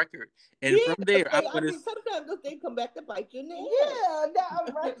have a record, and from there, sometimes those things come back to bite you in the head. Yeah, that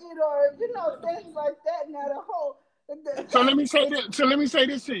a record or things like that. Now the whole. So let me say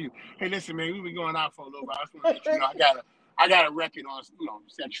this to you. Hey, listen, man, we been going out for a little while. I just want to let you know I got a record on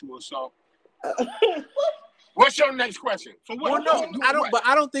sexual assault. What's your next question? For what? Well, no, I don't. But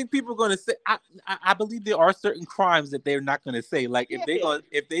I don't think people are going to say. I believe there are certain crimes that they're not going to say. Like if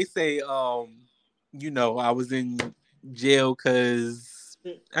they say, I was in jail because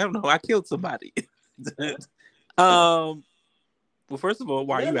I don't know, I killed somebody. Well, first of all,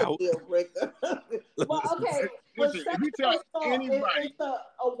 why are you out? Well, okay. Listen, if you tell anybody, it's a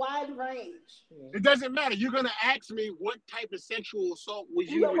wide range. It doesn't matter. You're gonna ask me what type of sexual assault was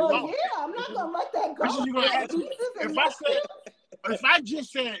you involved? Well, yeah, I'm not gonna let that go. You're gonna ask me. If I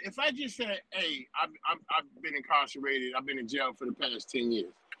just said, hey, I've been incarcerated. I've been in jail for the past 10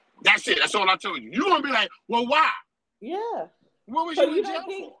 years. That's it. That's all I told you. You're gonna be like, well, why? Yeah. What was you in jail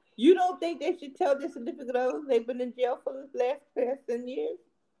for? You don't think they should tell their significant others they've been in jail for the past 10 years?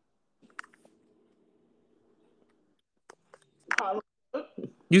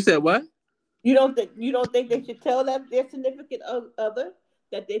 You said what? You don't think they should tell their significant other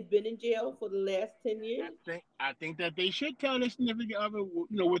that they've been in jail for the last 10 years? I think that they should tell their significant other,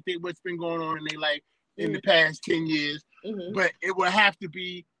 what's been going on in their life in the past 10 years. Mm-hmm. But it will have to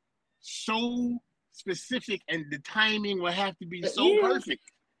be so specific, and the timing will have to be so perfect.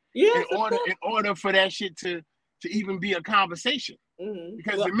 Yeah. In order for that shit to even be a conversation. Mm-hmm.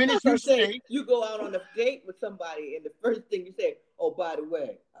 Because the minute you go out on a date with somebody and the first thing you say, oh, by the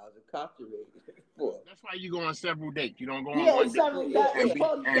way, I was incarcerated before. That's why you go on several dates. You don't go on one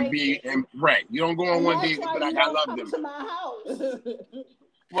date. Right. You don't go on one date and be like, I love them. To my house.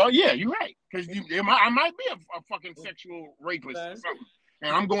 Well, yeah, you're right. Because I might be a fucking sexual rapist or something.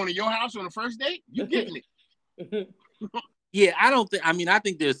 And I'm going to your house on the first date, you getting it. Yeah, I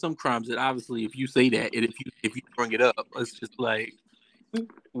think there's some crimes that obviously if you say that and if you bring it up, it's just like,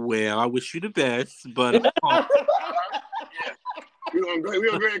 well, I wish you the best, but we're gonna go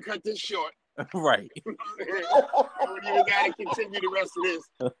ahead and cut this short. Right. I don't even gotta continue the rest of this.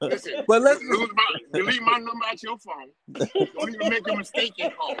 Listen, But let's delete my number out your phone. Don't even make a mistake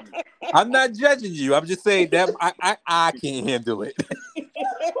and call me. I'm not judging you. I'm just saying that I can't handle it.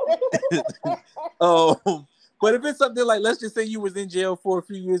 But if it's something like, let's just say you was in jail for a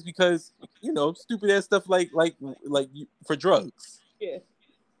few years because stupid ass stuff for drugs. Yeah.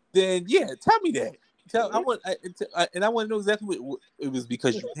 Then yeah, tell me that. Mm-hmm. And I want to know exactly what it was,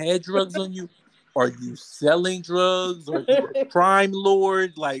 because you had drugs on you. Are you selling drugs? Are you a crime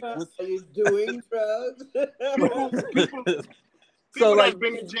lord? Like, what's Are you doing drugs? People so like? that's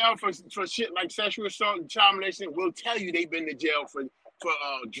been in jail for shit like sexual assault and child molestation will tell you they've been to jail for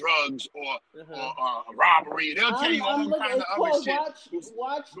drugs or robbery. They'll tell you all I'm looking. kind of It's other called shit before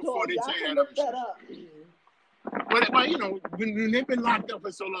Watchdog. they Y'all tell you can that look other that shit. up. But when they've been locked up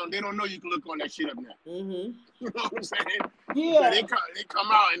for so long, they don't know you can look on that shit up now. Mm-hmm. You know what I'm saying? Yeah. So they come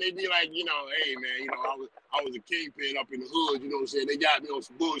out and they be like, hey man, I was a kingpin up in the hood. You know what I'm saying? They got me on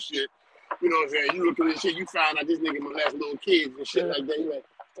some bullshit. You know what I'm saying? You look at this shit, you find out this nigga molest little kids and shit like that. You like,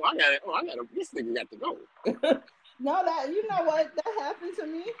 this nigga got to go. No, you know what? That happened to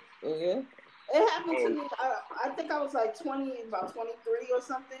me. Yeah. It happened to me. I think I was like about 23 or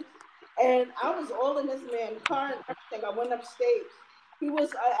something. And I was all in this man's car and everything. I went upstate. He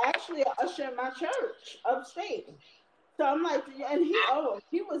was actually an usher in my church upstate. So I'm like, and he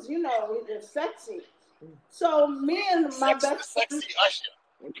was, sexy. So me and my best friend, Sexy usher.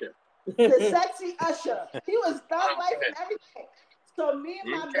 Okay. the sexy usher, he was thug life and everything. So me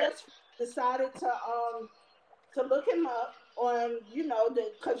and my best friend decided to look him up on,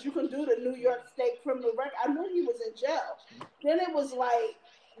 because you can do the New York State criminal record. I knew he was in jail. Then it was like,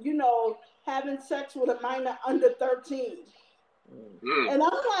 having sex with a minor under 13. And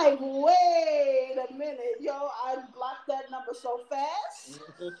I'm like, wait a minute, I blocked that number so fast.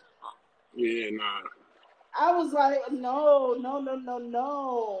 Yeah, nah. I was like, no, no, no, no,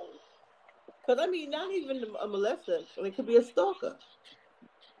 no. Because, I mean, not even a molester. It could be a stalker.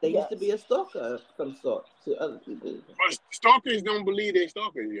 They used to be a stalker of some sort to other people. But stalkers don't believe they're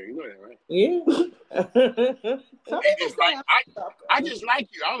stalkers. Yeah, you know that, right? Yeah. They just like, I just like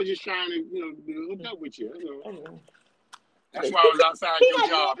you. I was just trying to, hook up with you. That's why I was outside your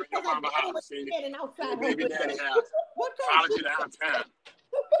job at your mama's house. Your baby daddy house. Followed you downtown.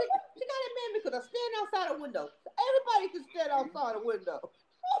 She got it mad because I stand outside a window. Everybody can stand outside a window.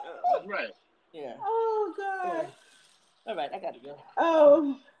 Right. Yeah. Oh, God. All right, I got to go.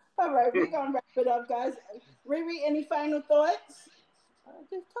 Oh, all right. We're going to wrap it up, guys. Riri, any final thoughts? I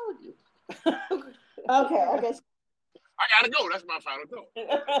just told you. Okay, I guess. I got to go. That's my final thought.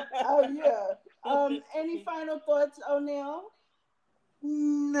 Oh, yeah. Any final thoughts, O'Neal?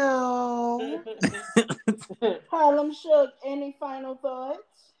 No. Harlem Shook, any final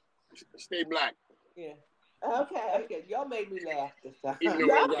thoughts? Stay black. Yeah. Okay. Y'all made me laugh this time.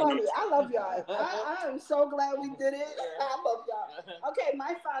 Y'all funny. I love y'all. I am so glad we did it. I love y'all. Okay,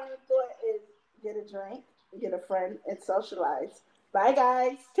 my final thought is get a drink, get a friend, and socialize. Bye,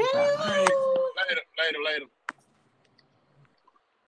 guys. Later.